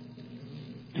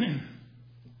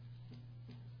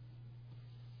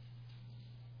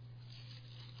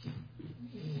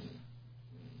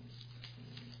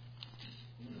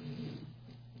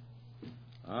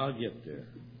 I'll get there.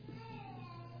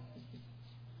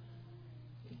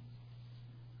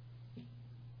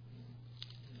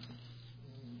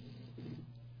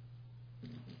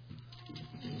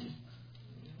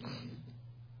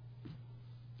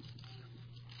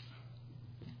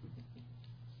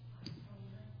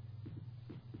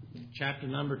 Chapter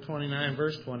number 29,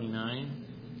 verse 29.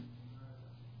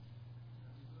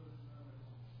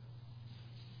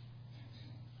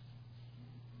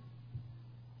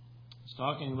 It's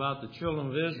talking about the children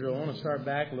of Israel. I want to start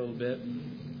back a little bit.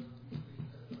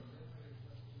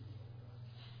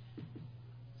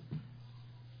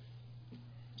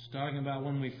 It's talking about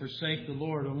when we forsake the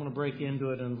Lord. I'm going to break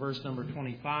into it in verse number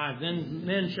 25. Then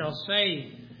men shall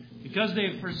say, because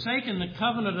they have forsaken the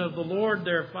covenant of the Lord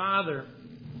their Father,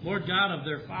 Lord God of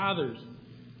their fathers,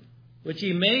 which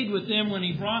He made with them when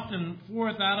He brought them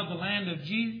forth out of the land of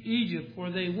Egypt,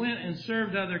 for they went and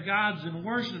served other gods and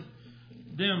worshipped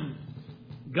them,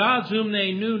 gods whom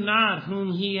they knew not,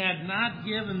 whom He had not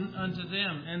given unto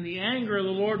them. And the anger of the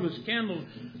Lord was kindled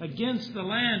against the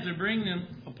land to bring them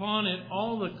upon it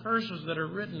all the curses that are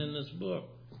written in this book.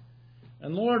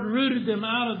 And the Lord rooted them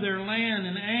out of their land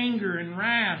in anger and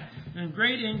wrath and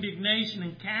great indignation,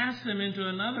 and cast them into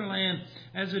another land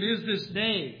as it is this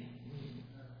day.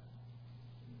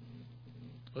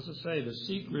 What's it say? The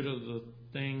secret of the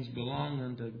things belong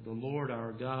unto the Lord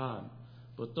our God.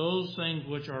 But those things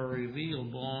which are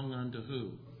revealed belong unto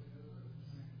who?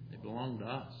 They belong to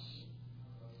us.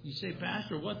 You say,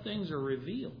 Pastor, what things are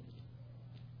revealed?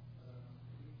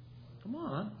 Come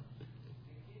on.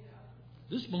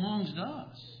 This belongs to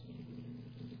us.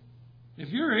 If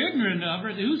you're ignorant of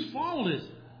it, whose fault is it?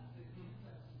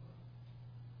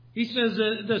 He says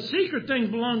that the secret things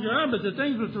belong to us, but the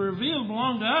things which are revealed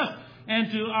belong to us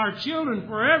and to our children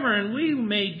forever, and we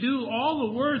may do all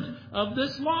the words of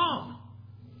this law.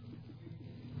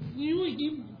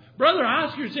 Brother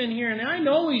Oscar's in here, and I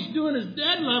know he's doing his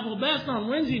dead level best on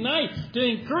Wednesday night to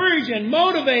encourage and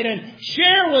motivate and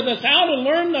share with us how to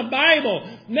learn the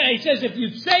Bible. Now, he says if you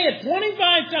say it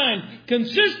 25 times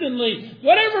consistently,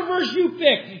 whatever verse you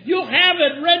pick, you'll have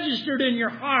it registered in your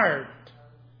heart.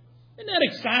 Isn't that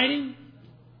exciting?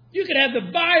 You could have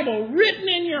the Bible written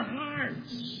in your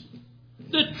hearts.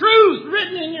 The truth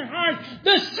written in your hearts.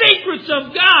 The secrets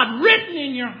of God written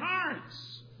in your hearts.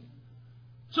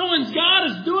 So when God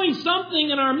is doing something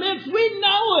in our midst, we'd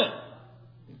know it.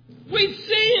 We'd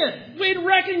see it. We'd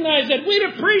recognize it. We'd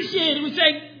appreciate it. We'd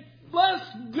say, bless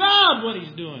God what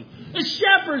He's doing. The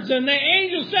shepherds and the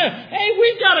angels said, hey,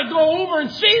 we've got to go over and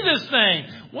see this thing.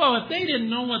 Well, if they didn't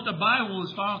know what the Bible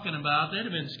was talking about, they'd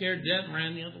have been scared to death and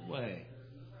ran the other way.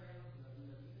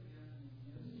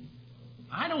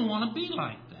 I don't want to be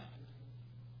like that.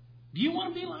 Do you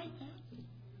want to be like that?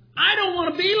 I don't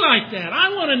want to be like that. I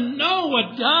want to know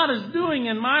what God is doing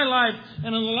in my life and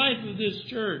in the life of this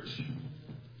church.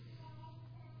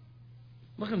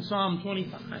 Look in Psalm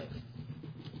 25.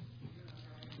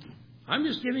 I'm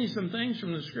just giving you some things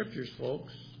from the Scriptures,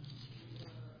 folks.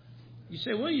 You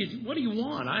say, what do you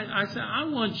want? I say, I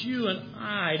want you and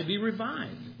I to be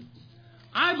revived.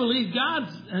 I believe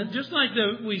God, just like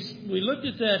we looked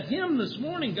at that hymn this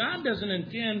morning, God doesn't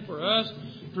intend for us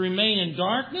to remain in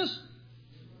darkness.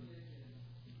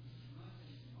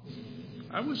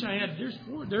 I wish I had,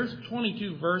 there's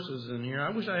 22 verses in here. I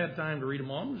wish I had time to read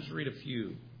them all. I'm going to just read a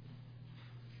few.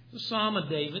 The Psalm of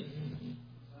David,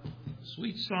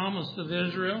 sweet psalmist of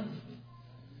Israel.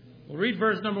 We'll read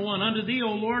verse number 1. Unto thee,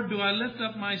 O Lord, do I lift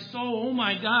up my soul. O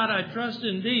my God, I trust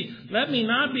in thee. Let me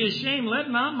not be ashamed. Let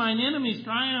not mine enemies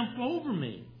triumph over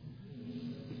me.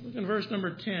 Look in verse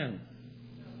number 10.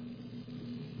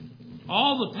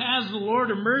 All the paths of the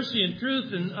Lord are mercy and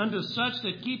truth, and unto such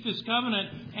that keep His covenant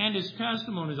and His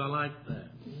testimonies. I like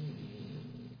that.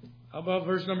 How about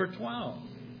verse number 12?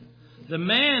 The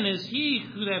man is he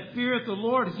who that feareth the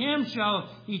Lord, him shall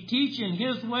He teach, in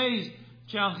His ways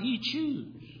shall He choose.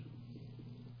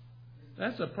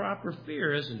 That's a proper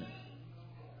fear, isn't it?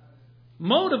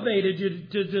 Motivated you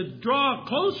to draw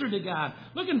closer to God.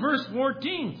 Look in verse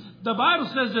 14. The Bible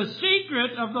says the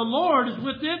secret of the Lord is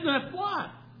within that what?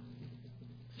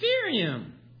 Fear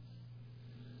Him.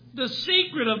 The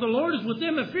secret of the Lord is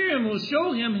within the fear Him, will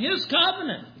show Him His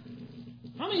covenant.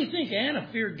 How many of you think Anna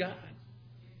feared God?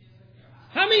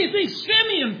 How many of you think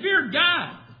Simeon feared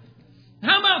God?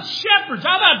 How about shepherds?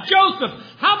 How about Joseph?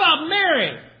 How about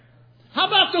Mary? How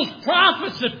about those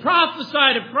prophets that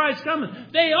prophesied of Christ coming?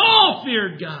 They all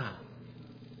feared God.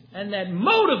 And that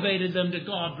motivated them to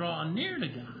draw near to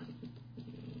God.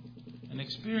 An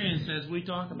experience as we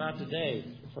talk about today.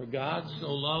 For God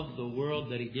so loved the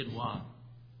world that He did what?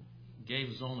 Gave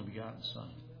His only begotten Son.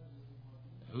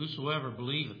 Whosoever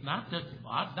believeth, not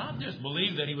just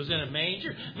believe that He was in a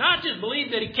manger, not just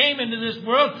believe that He came into this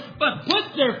world, but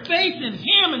put their faith in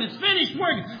Him and His finished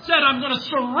work. Said, I'm going to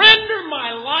surrender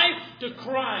my life to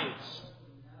Christ.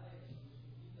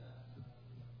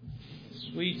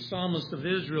 Sweet psalmist of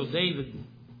Israel, David,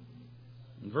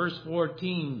 in verse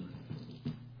 14,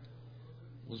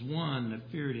 was one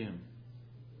that feared Him.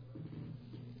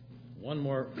 One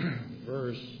more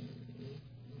verse.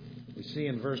 We see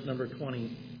in verse number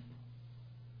 20.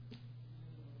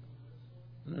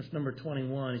 Verse number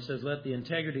 21, he says, let the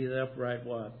integrity of the upright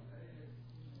what?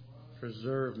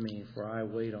 Preserve me, for I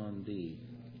wait on Thee.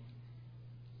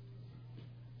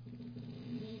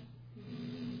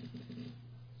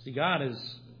 See, God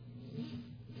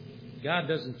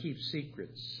doesn't keep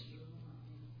secrets.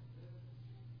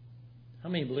 How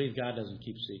many believe God doesn't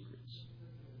keep secrets?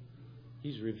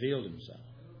 He's revealed Himself.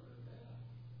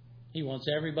 He wants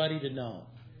everybody to know.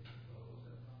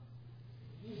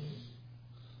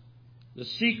 The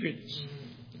secrets.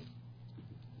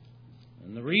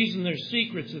 And the reason there's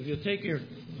secrets, if you'll take your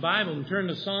Bible and turn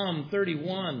to Psalm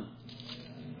 31.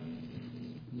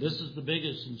 This is the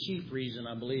biggest and chief reason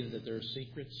I believe that there are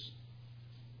secrets.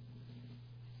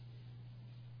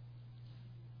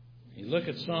 You look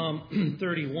at Psalm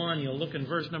 31, you'll look in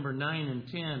verse number 9 and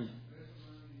 10.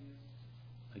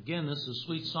 Again, this is the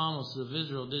sweet psalmist of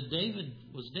Israel.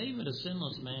 Was David a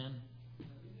sinless man?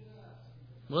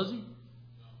 Was he?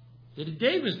 Did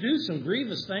David do some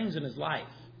grievous things in his life?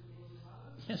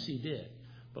 Yes, he did.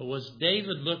 But was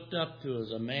David looked up to as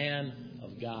a man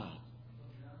of God?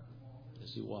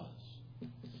 Yes, he was.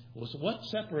 So what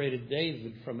separated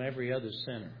David from every other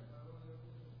sinner?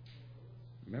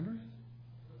 Remember?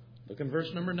 Look in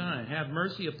verse number 9. Have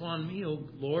mercy upon me, O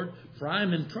Lord, for I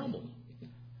am in trouble.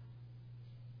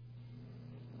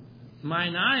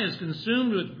 Mine eye is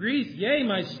consumed with grief, yea,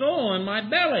 my soul and my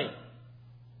belly.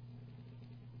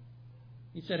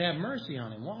 He said, have mercy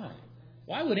on him. Why?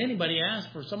 Why would anybody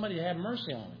ask for somebody to have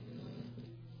mercy on him?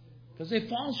 Because they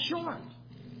fall short.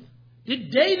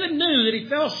 Did David knew that he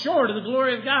fell short of the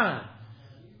glory of God?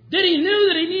 Did he knew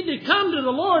that he needed to come to the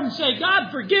Lord and say,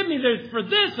 God, forgive me for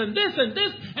this and this and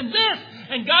this and this?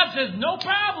 And God says, no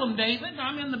problem, David.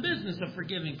 I'm in the business of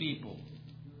forgiving people.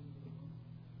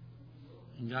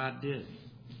 And God did.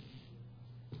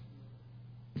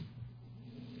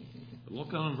 But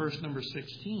look on verse number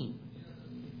 16.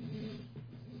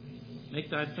 Make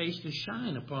thy face to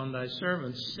shine upon thy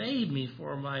servant. Save me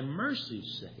for my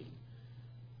mercy's sake.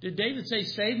 Did David say,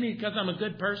 save me because I'm a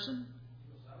good person?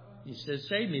 He says,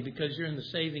 save me because you're in the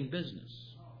saving business.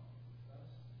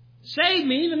 Save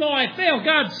me even though I fail.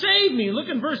 God, save me. Look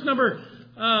in verse number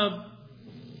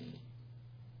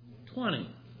 20.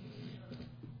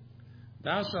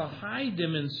 Thou shalt hide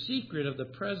them in secret of the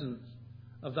presence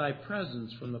of thy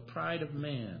presence from the pride of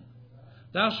man.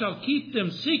 Thou shalt keep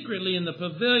them secretly in the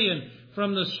pavilion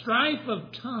from the strife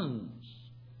of tongues.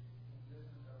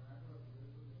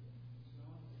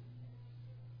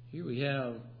 Here we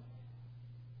have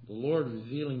the Lord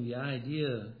revealing the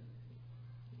idea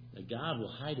that God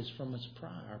will hide us from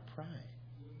our pride.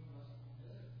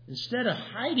 Instead of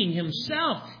hiding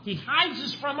Himself, He hides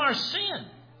us from our sin.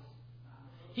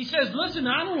 He says, listen,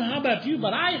 I don't know how about you,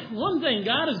 but one thing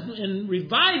God has been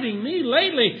reviving me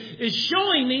lately is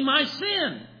showing me my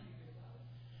sin.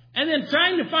 And then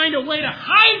trying to find a way to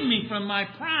hide me from my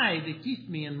pride to keep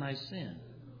me in my sin.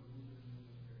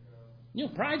 You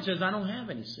know, pride says I don't have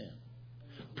any sin.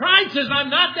 Pride says I'm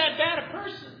not that bad a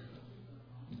person.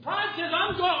 Pride says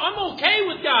I'm okay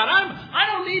with God. I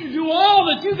don't need to do all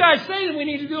that you guys say that we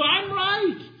need to do. I'm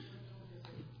right.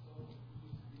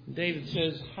 David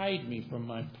says, hide me from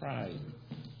my pride.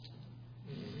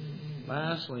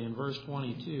 Lastly, in verse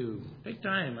 22, take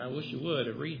time, I wish you would,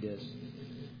 to read this.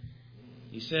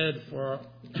 He said, For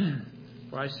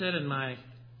I said in my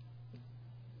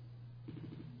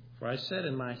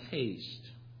haste,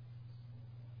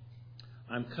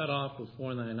 I'm cut off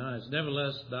before thine eyes.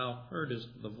 Nevertheless, thou heardest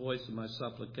the voice of my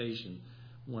supplication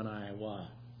when I what?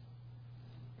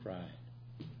 Cried.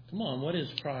 Come on, what is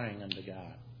crying unto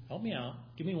God? Help me out.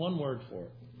 Give me one word for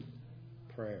it.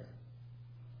 Prayer.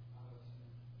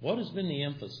 What has been the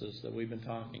emphasis that we've been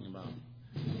talking about?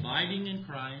 Abiding in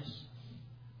Christ,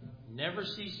 never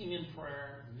ceasing in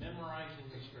prayer, memorizing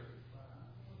the Scripture.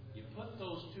 You put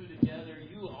those two together,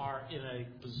 you are in a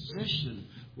position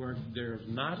where there's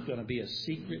not going to be a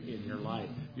secret in your life.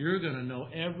 You're going to know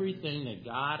everything that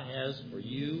God has for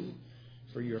you,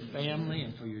 for your family,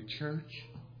 and for your church.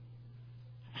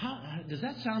 Does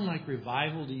that sound like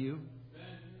revival to you?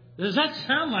 Does that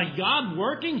sound like God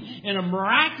working in a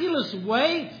miraculous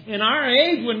way in our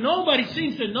age when nobody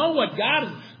seems to know what God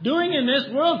is doing in this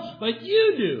world, but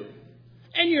you do?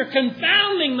 And you're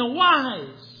confounding the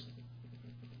wise.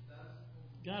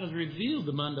 God has revealed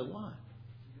them unto what?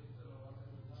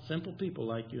 Simple people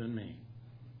like you and me.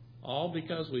 All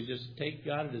because we just take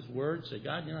God at His word, say,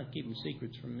 God, you're not keeping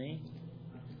secrets from me.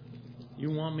 You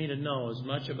want me to know as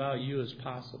much about you as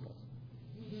possible.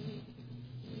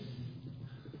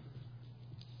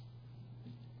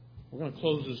 We're going to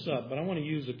close this up, but I want to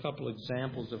use a couple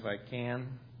examples if I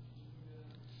can.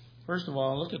 First of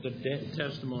all, look at the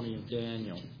testimony of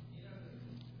Daniel.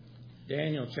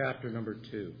 Daniel chapter number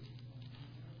 2.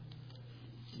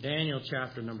 Daniel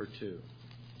chapter number 2.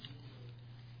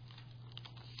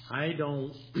 I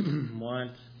don't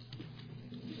want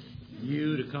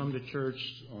you to come to church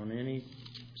on any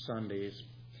Sundays,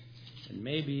 and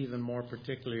maybe even more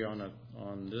particularly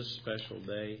on this special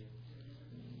day.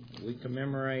 We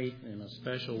commemorate in a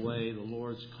special way the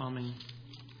Lord's coming,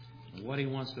 and what He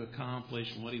wants to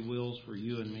accomplish, and what He wills for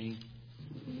you and me.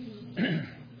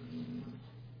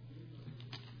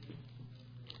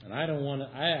 And I don't want to.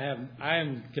 I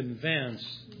am convinced.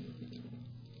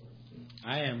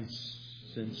 I am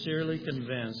sincerely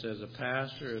convinced, as a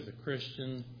pastor, as a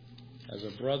Christian, as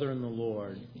a brother in the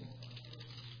Lord.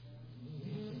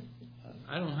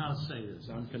 I don't know how to say this.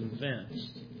 I'm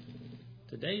convinced.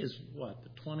 Today is what? The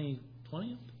 20th?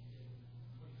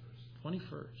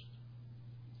 21st.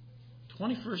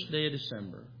 21st day of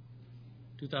December,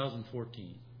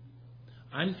 2014.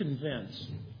 I'm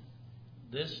convinced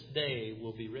this day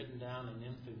will be written down in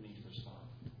infamy for some.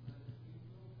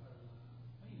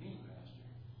 What do you mean, Pastor?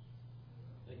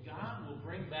 That God will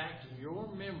bring back to your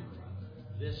memory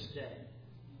this day.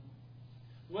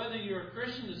 Whether you're a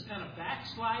Christian that's kind of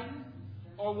backsliding,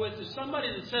 or with somebody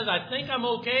that says, I think I'm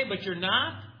okay, but you're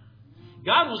not,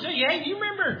 God will say, hey, you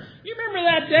remember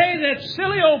that day that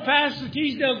silly old Pastor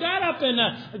Teasdale got up in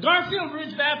Garfield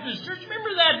Ridge Baptist Church?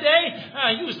 Remember that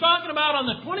day he was talking about on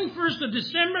the 21st of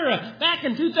December back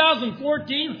in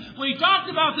 2014 when he talked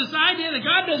about this idea that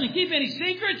God doesn't keep any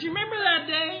secrets? You remember that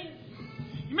day?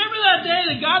 You remember that day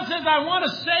that God says, I want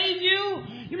to save you?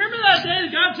 You remember that day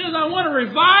that God says, I want to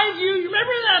revive you? You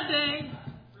remember that day?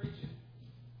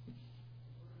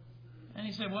 And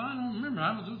he said, well, I don't remember.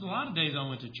 There was a lot of days I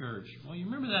went to church. Well, you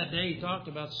remember that day he talked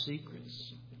about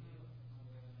secrets.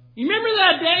 You remember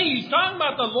that day he's talking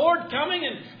about the Lord coming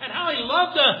and how He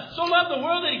so loved the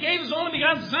world that He gave His only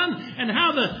begotten Son, and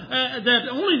how that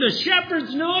only the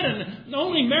shepherds knew it, and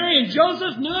only Mary and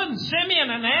Joseph knew it, and Simeon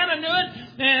and Hannah knew it.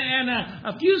 and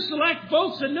a few select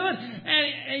folks that knew it.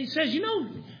 And he says, you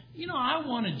know, I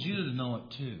wanted you to know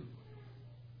it too.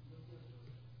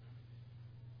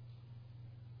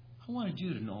 I wanted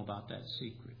you to know about that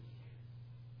secret.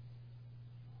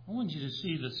 I wanted you to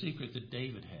see the secret that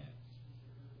David had,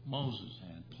 Moses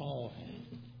had, Paul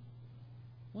had.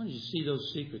 I wanted you to see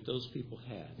those secrets those people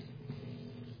had.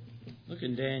 Look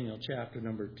in Daniel chapter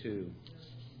number 2.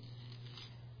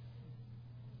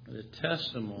 The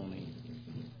testimony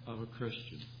of a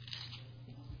Christian.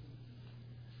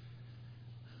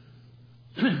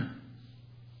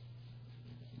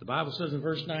 The Bible says in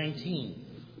verse 19,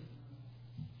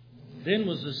 then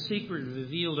was the secret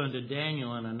revealed unto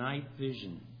Daniel in a night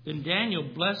vision. Then Daniel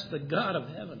blessed the God of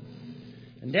heaven.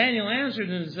 And Daniel answered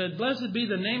and said, blessed be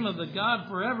the name of the God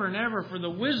forever and ever, for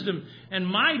the wisdom and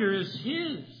might are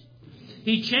his.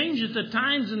 He changeth the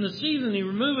times and the season. He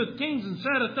removeth kings and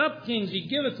setteth up kings. He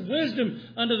giveth wisdom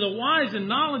unto the wise and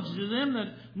knowledge to them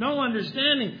that know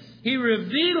understanding. He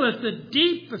revealeth the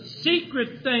deep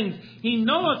secret things. He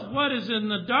knoweth what is in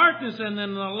the darkness, and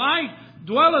in the light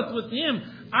dwelleth with him.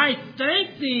 I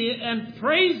thank thee and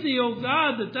praise thee, O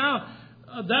God, that thou,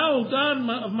 O God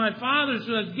of my fathers,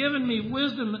 who hast given me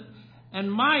wisdom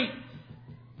and might,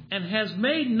 and hast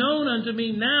made known unto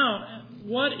me now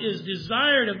what is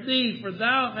desired of thee, for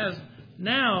thou hast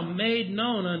now made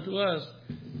known unto us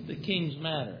the king's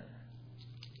matter.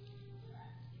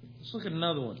 Let's look at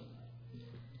another one.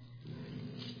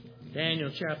 Daniel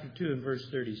chapter 2 and verse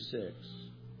 36.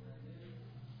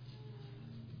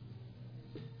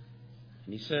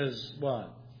 And he says,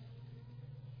 what?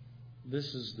 This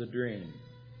is the dream.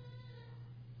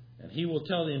 And he will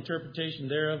tell the interpretation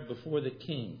thereof before the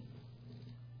king.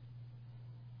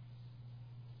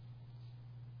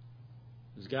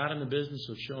 Is God in the business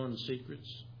of showing the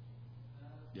secrets?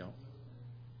 Yeah.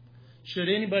 Should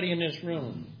anybody in this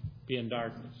room be in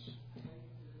darkness?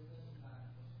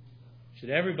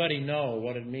 Should everybody know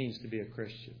what it means to be a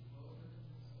Christian?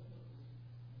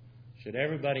 Should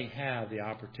everybody have the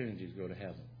opportunity to go to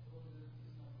heaven?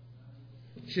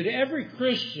 Should every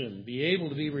Christian be able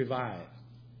to be revived?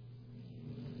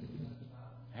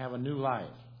 Have a new life,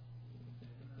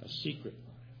 a secret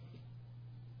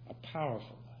life, a powerful life.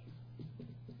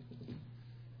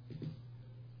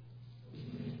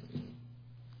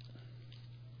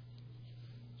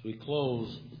 As we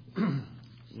close,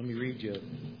 let me read you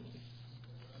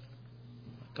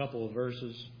a couple of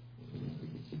verses.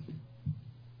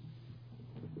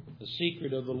 The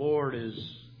secret of the Lord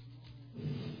is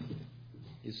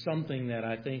something that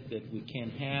I think that we can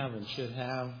have and should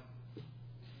have.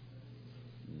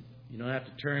 You don't have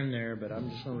to turn there, but I'm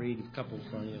just going to read a couple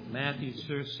from you. Matthew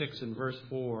 6 and verse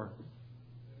 4.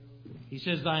 He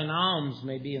says, thine alms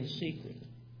may be in secret,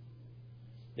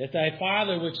 that thy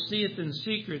Father which seeth in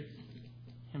secret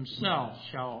himself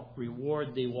shall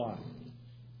reward thee what?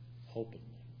 Openly.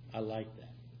 I like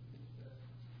that.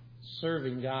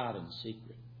 Serving God in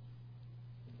secret.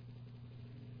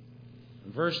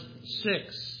 In verse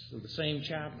 6 of the same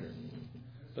chapter.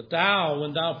 But thou,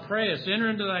 when thou prayest, enter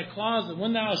into thy closet.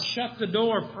 When thou hast shut the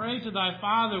door, pray to thy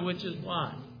Father which is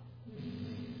what?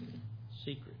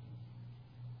 Secret.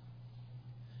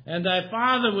 And thy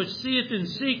Father which seeth in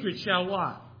secret shall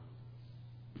what?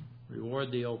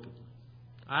 Reward thee openly.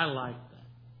 I like that.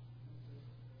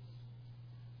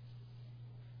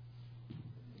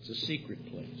 It's a secret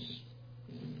place.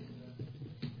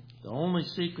 The only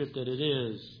secret that it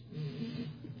is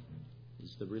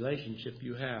the relationship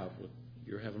you have with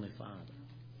your Heavenly Father.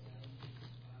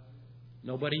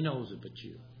 Nobody knows it but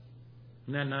you.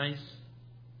 Isn't that nice?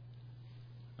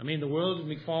 I mean, the world can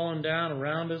be falling down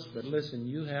around us, but listen,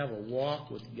 you have a walk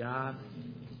with God,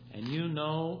 and you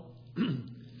know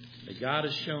that God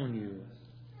has shown you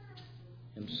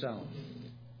Himself.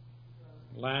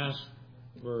 Last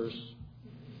verse,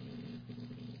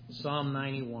 Psalm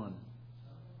 91.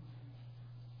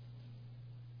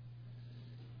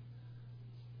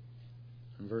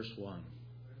 And verse 1.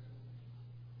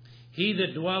 He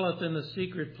that dwelleth in the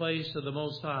secret place of the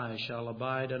Most High shall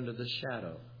abide under the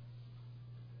shadow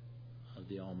of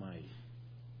the Almighty.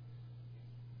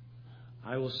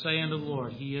 I will say unto the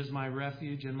Lord, He is my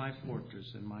refuge and my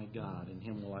fortress and my God. In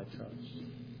Him will I trust.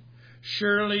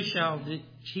 Surely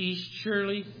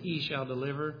He shall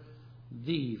deliver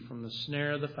thee from the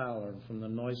snare of the fowler and from the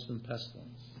noisome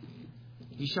pestilence.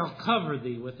 He shall cover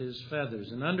thee with His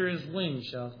feathers, and under His wings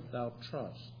shalt thou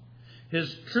trust. His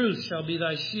truth shall be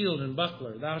thy shield and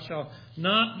buckler. Thou shalt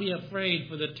not be afraid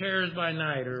for the terrors by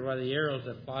night, or by the arrows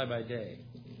that fly by day,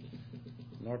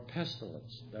 nor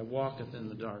pestilence that walketh in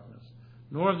the darkness,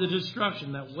 nor of the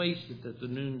destruction that wasteth at the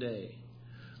noonday.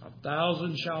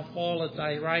 1,000 shall fall at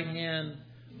thy right hand,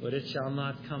 but it shall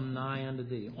not come nigh unto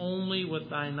thee. Only with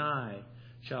thine eye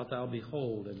shalt thou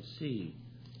behold and see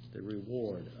the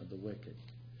reward of the wicked.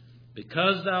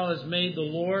 Because thou hast made the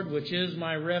Lord, which is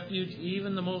my refuge,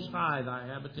 even the Most High, thy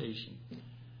habitation,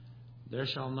 there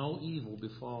shall no evil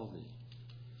befall thee.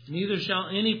 Neither shall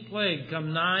any plague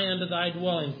come nigh unto thy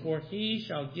dwelling, for he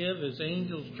shall give his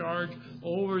angels charge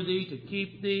over thee to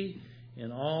keep thee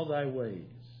in all thy ways.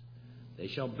 They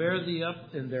shall bear thee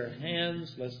up in their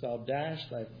hands, lest thou dash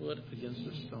thy foot against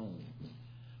a stone.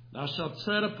 Thou shalt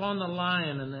tread upon the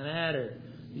lion and the adder,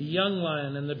 the young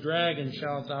lion and the dragon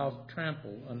shalt thou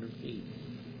trample under feet.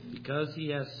 Because he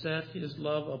has set his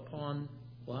love upon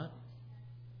what?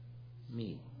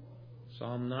 Me.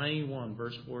 Psalm 91,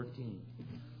 verse 14.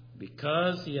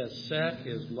 Because he has set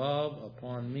his love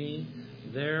upon me,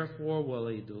 therefore will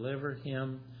he deliver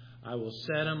him. I will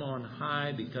set him on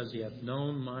high because he hath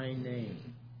known my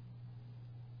name.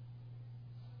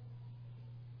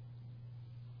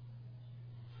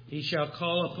 He shall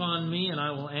call upon me, and I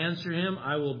will answer him.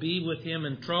 I will be with him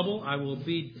in trouble. I will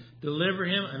deliver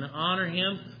him and honor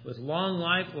him. With long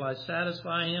life will I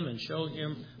satisfy him and show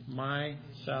him my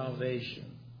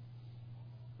salvation.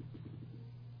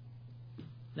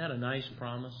 Isn't that a nice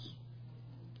promise?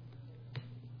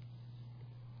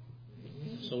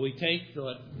 So we take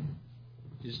what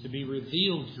is to be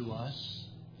revealed to us,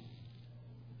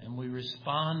 and we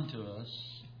respond to us.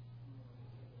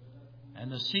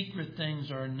 And the secret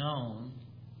things are known.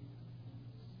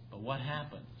 But what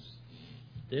happens?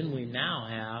 Then we now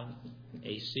have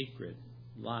a secret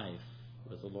life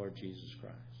with the Lord Jesus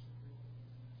Christ.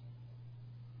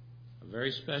 A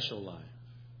very special life.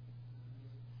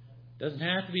 Doesn't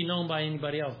have to be known by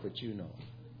anybody else, but you know it.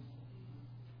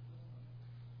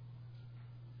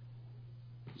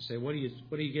 You say, what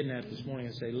are you getting at this morning?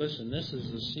 I say, listen, this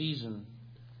is the season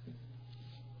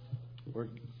where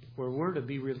we're to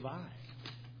be revived.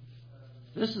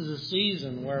 This is a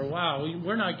season where, wow,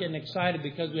 we're not getting excited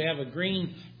because we have a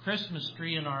green Christmas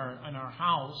tree in our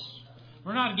house.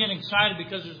 We're not getting excited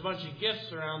because there's a bunch of gifts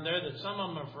around there that some of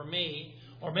them are for me,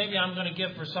 or maybe I'm going to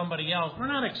give for somebody else. We're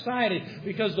not excited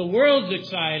because the world's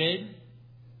excited.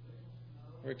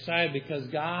 We're excited because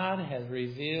God has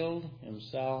revealed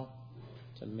Himself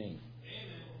to me.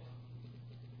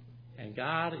 And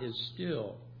God is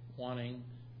still wanting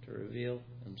to reveal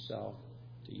Himself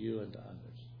to you and to others.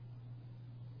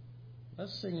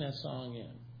 Let's sing that song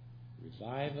in.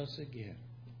 Revive us again.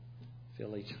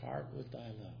 Fill each heart with thy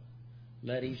love.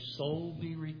 Let each soul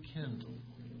be rekindled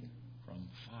from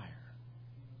fire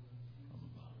from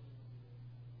above.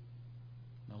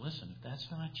 Now listen, if that's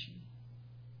not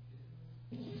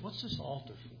you, what's this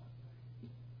altar for?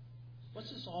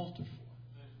 What's this altar for?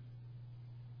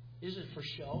 Is it for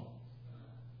show?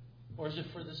 Or is it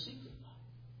for the secret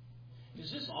life?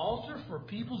 Is this altar for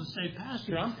people to say,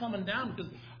 Pastor, I'm coming down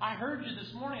because I heard you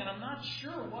this morning and I'm not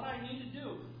sure what I need to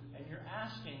do. And you're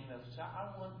asking them,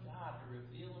 I want God to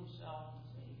reveal Himself to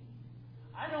me.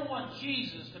 I don't want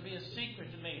Jesus to be a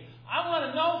secret to me. I want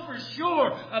to know for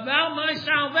sure about my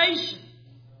salvation.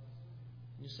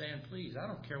 You're saying, please, I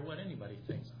don't care what anybody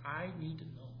thinks. I need to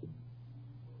know.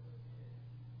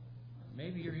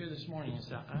 Maybe you're here this morning and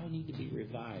say, I need to be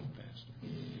revived, Pastor.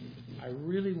 I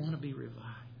really want to be revived.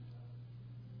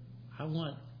 I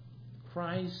want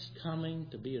Christ coming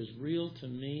to be as real to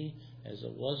me as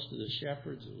it was to the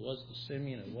shepherds, it was to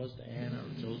Simeon, it was to Anna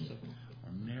or Joseph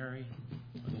or Mary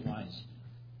or the wise men.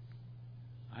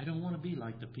 I don't want to be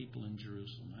like the people in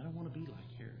Jerusalem. I don't want to be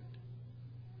like Herod.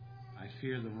 I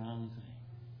fear the wrong thing.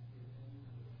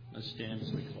 Let's stand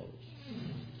as we close.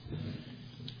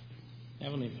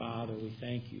 Heavenly Father, we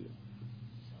thank you.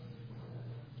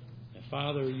 And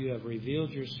Father, you have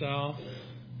revealed yourself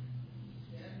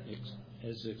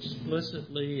as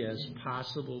explicitly as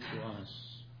possible to us.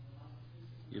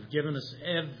 You've given us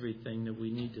everything that we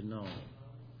need to know.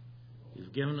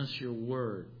 You've given us your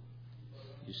word.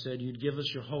 You said you'd give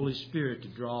us your Holy Spirit to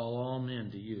draw all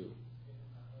men to you.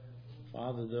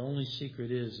 Father, the only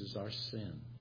secret is our sin.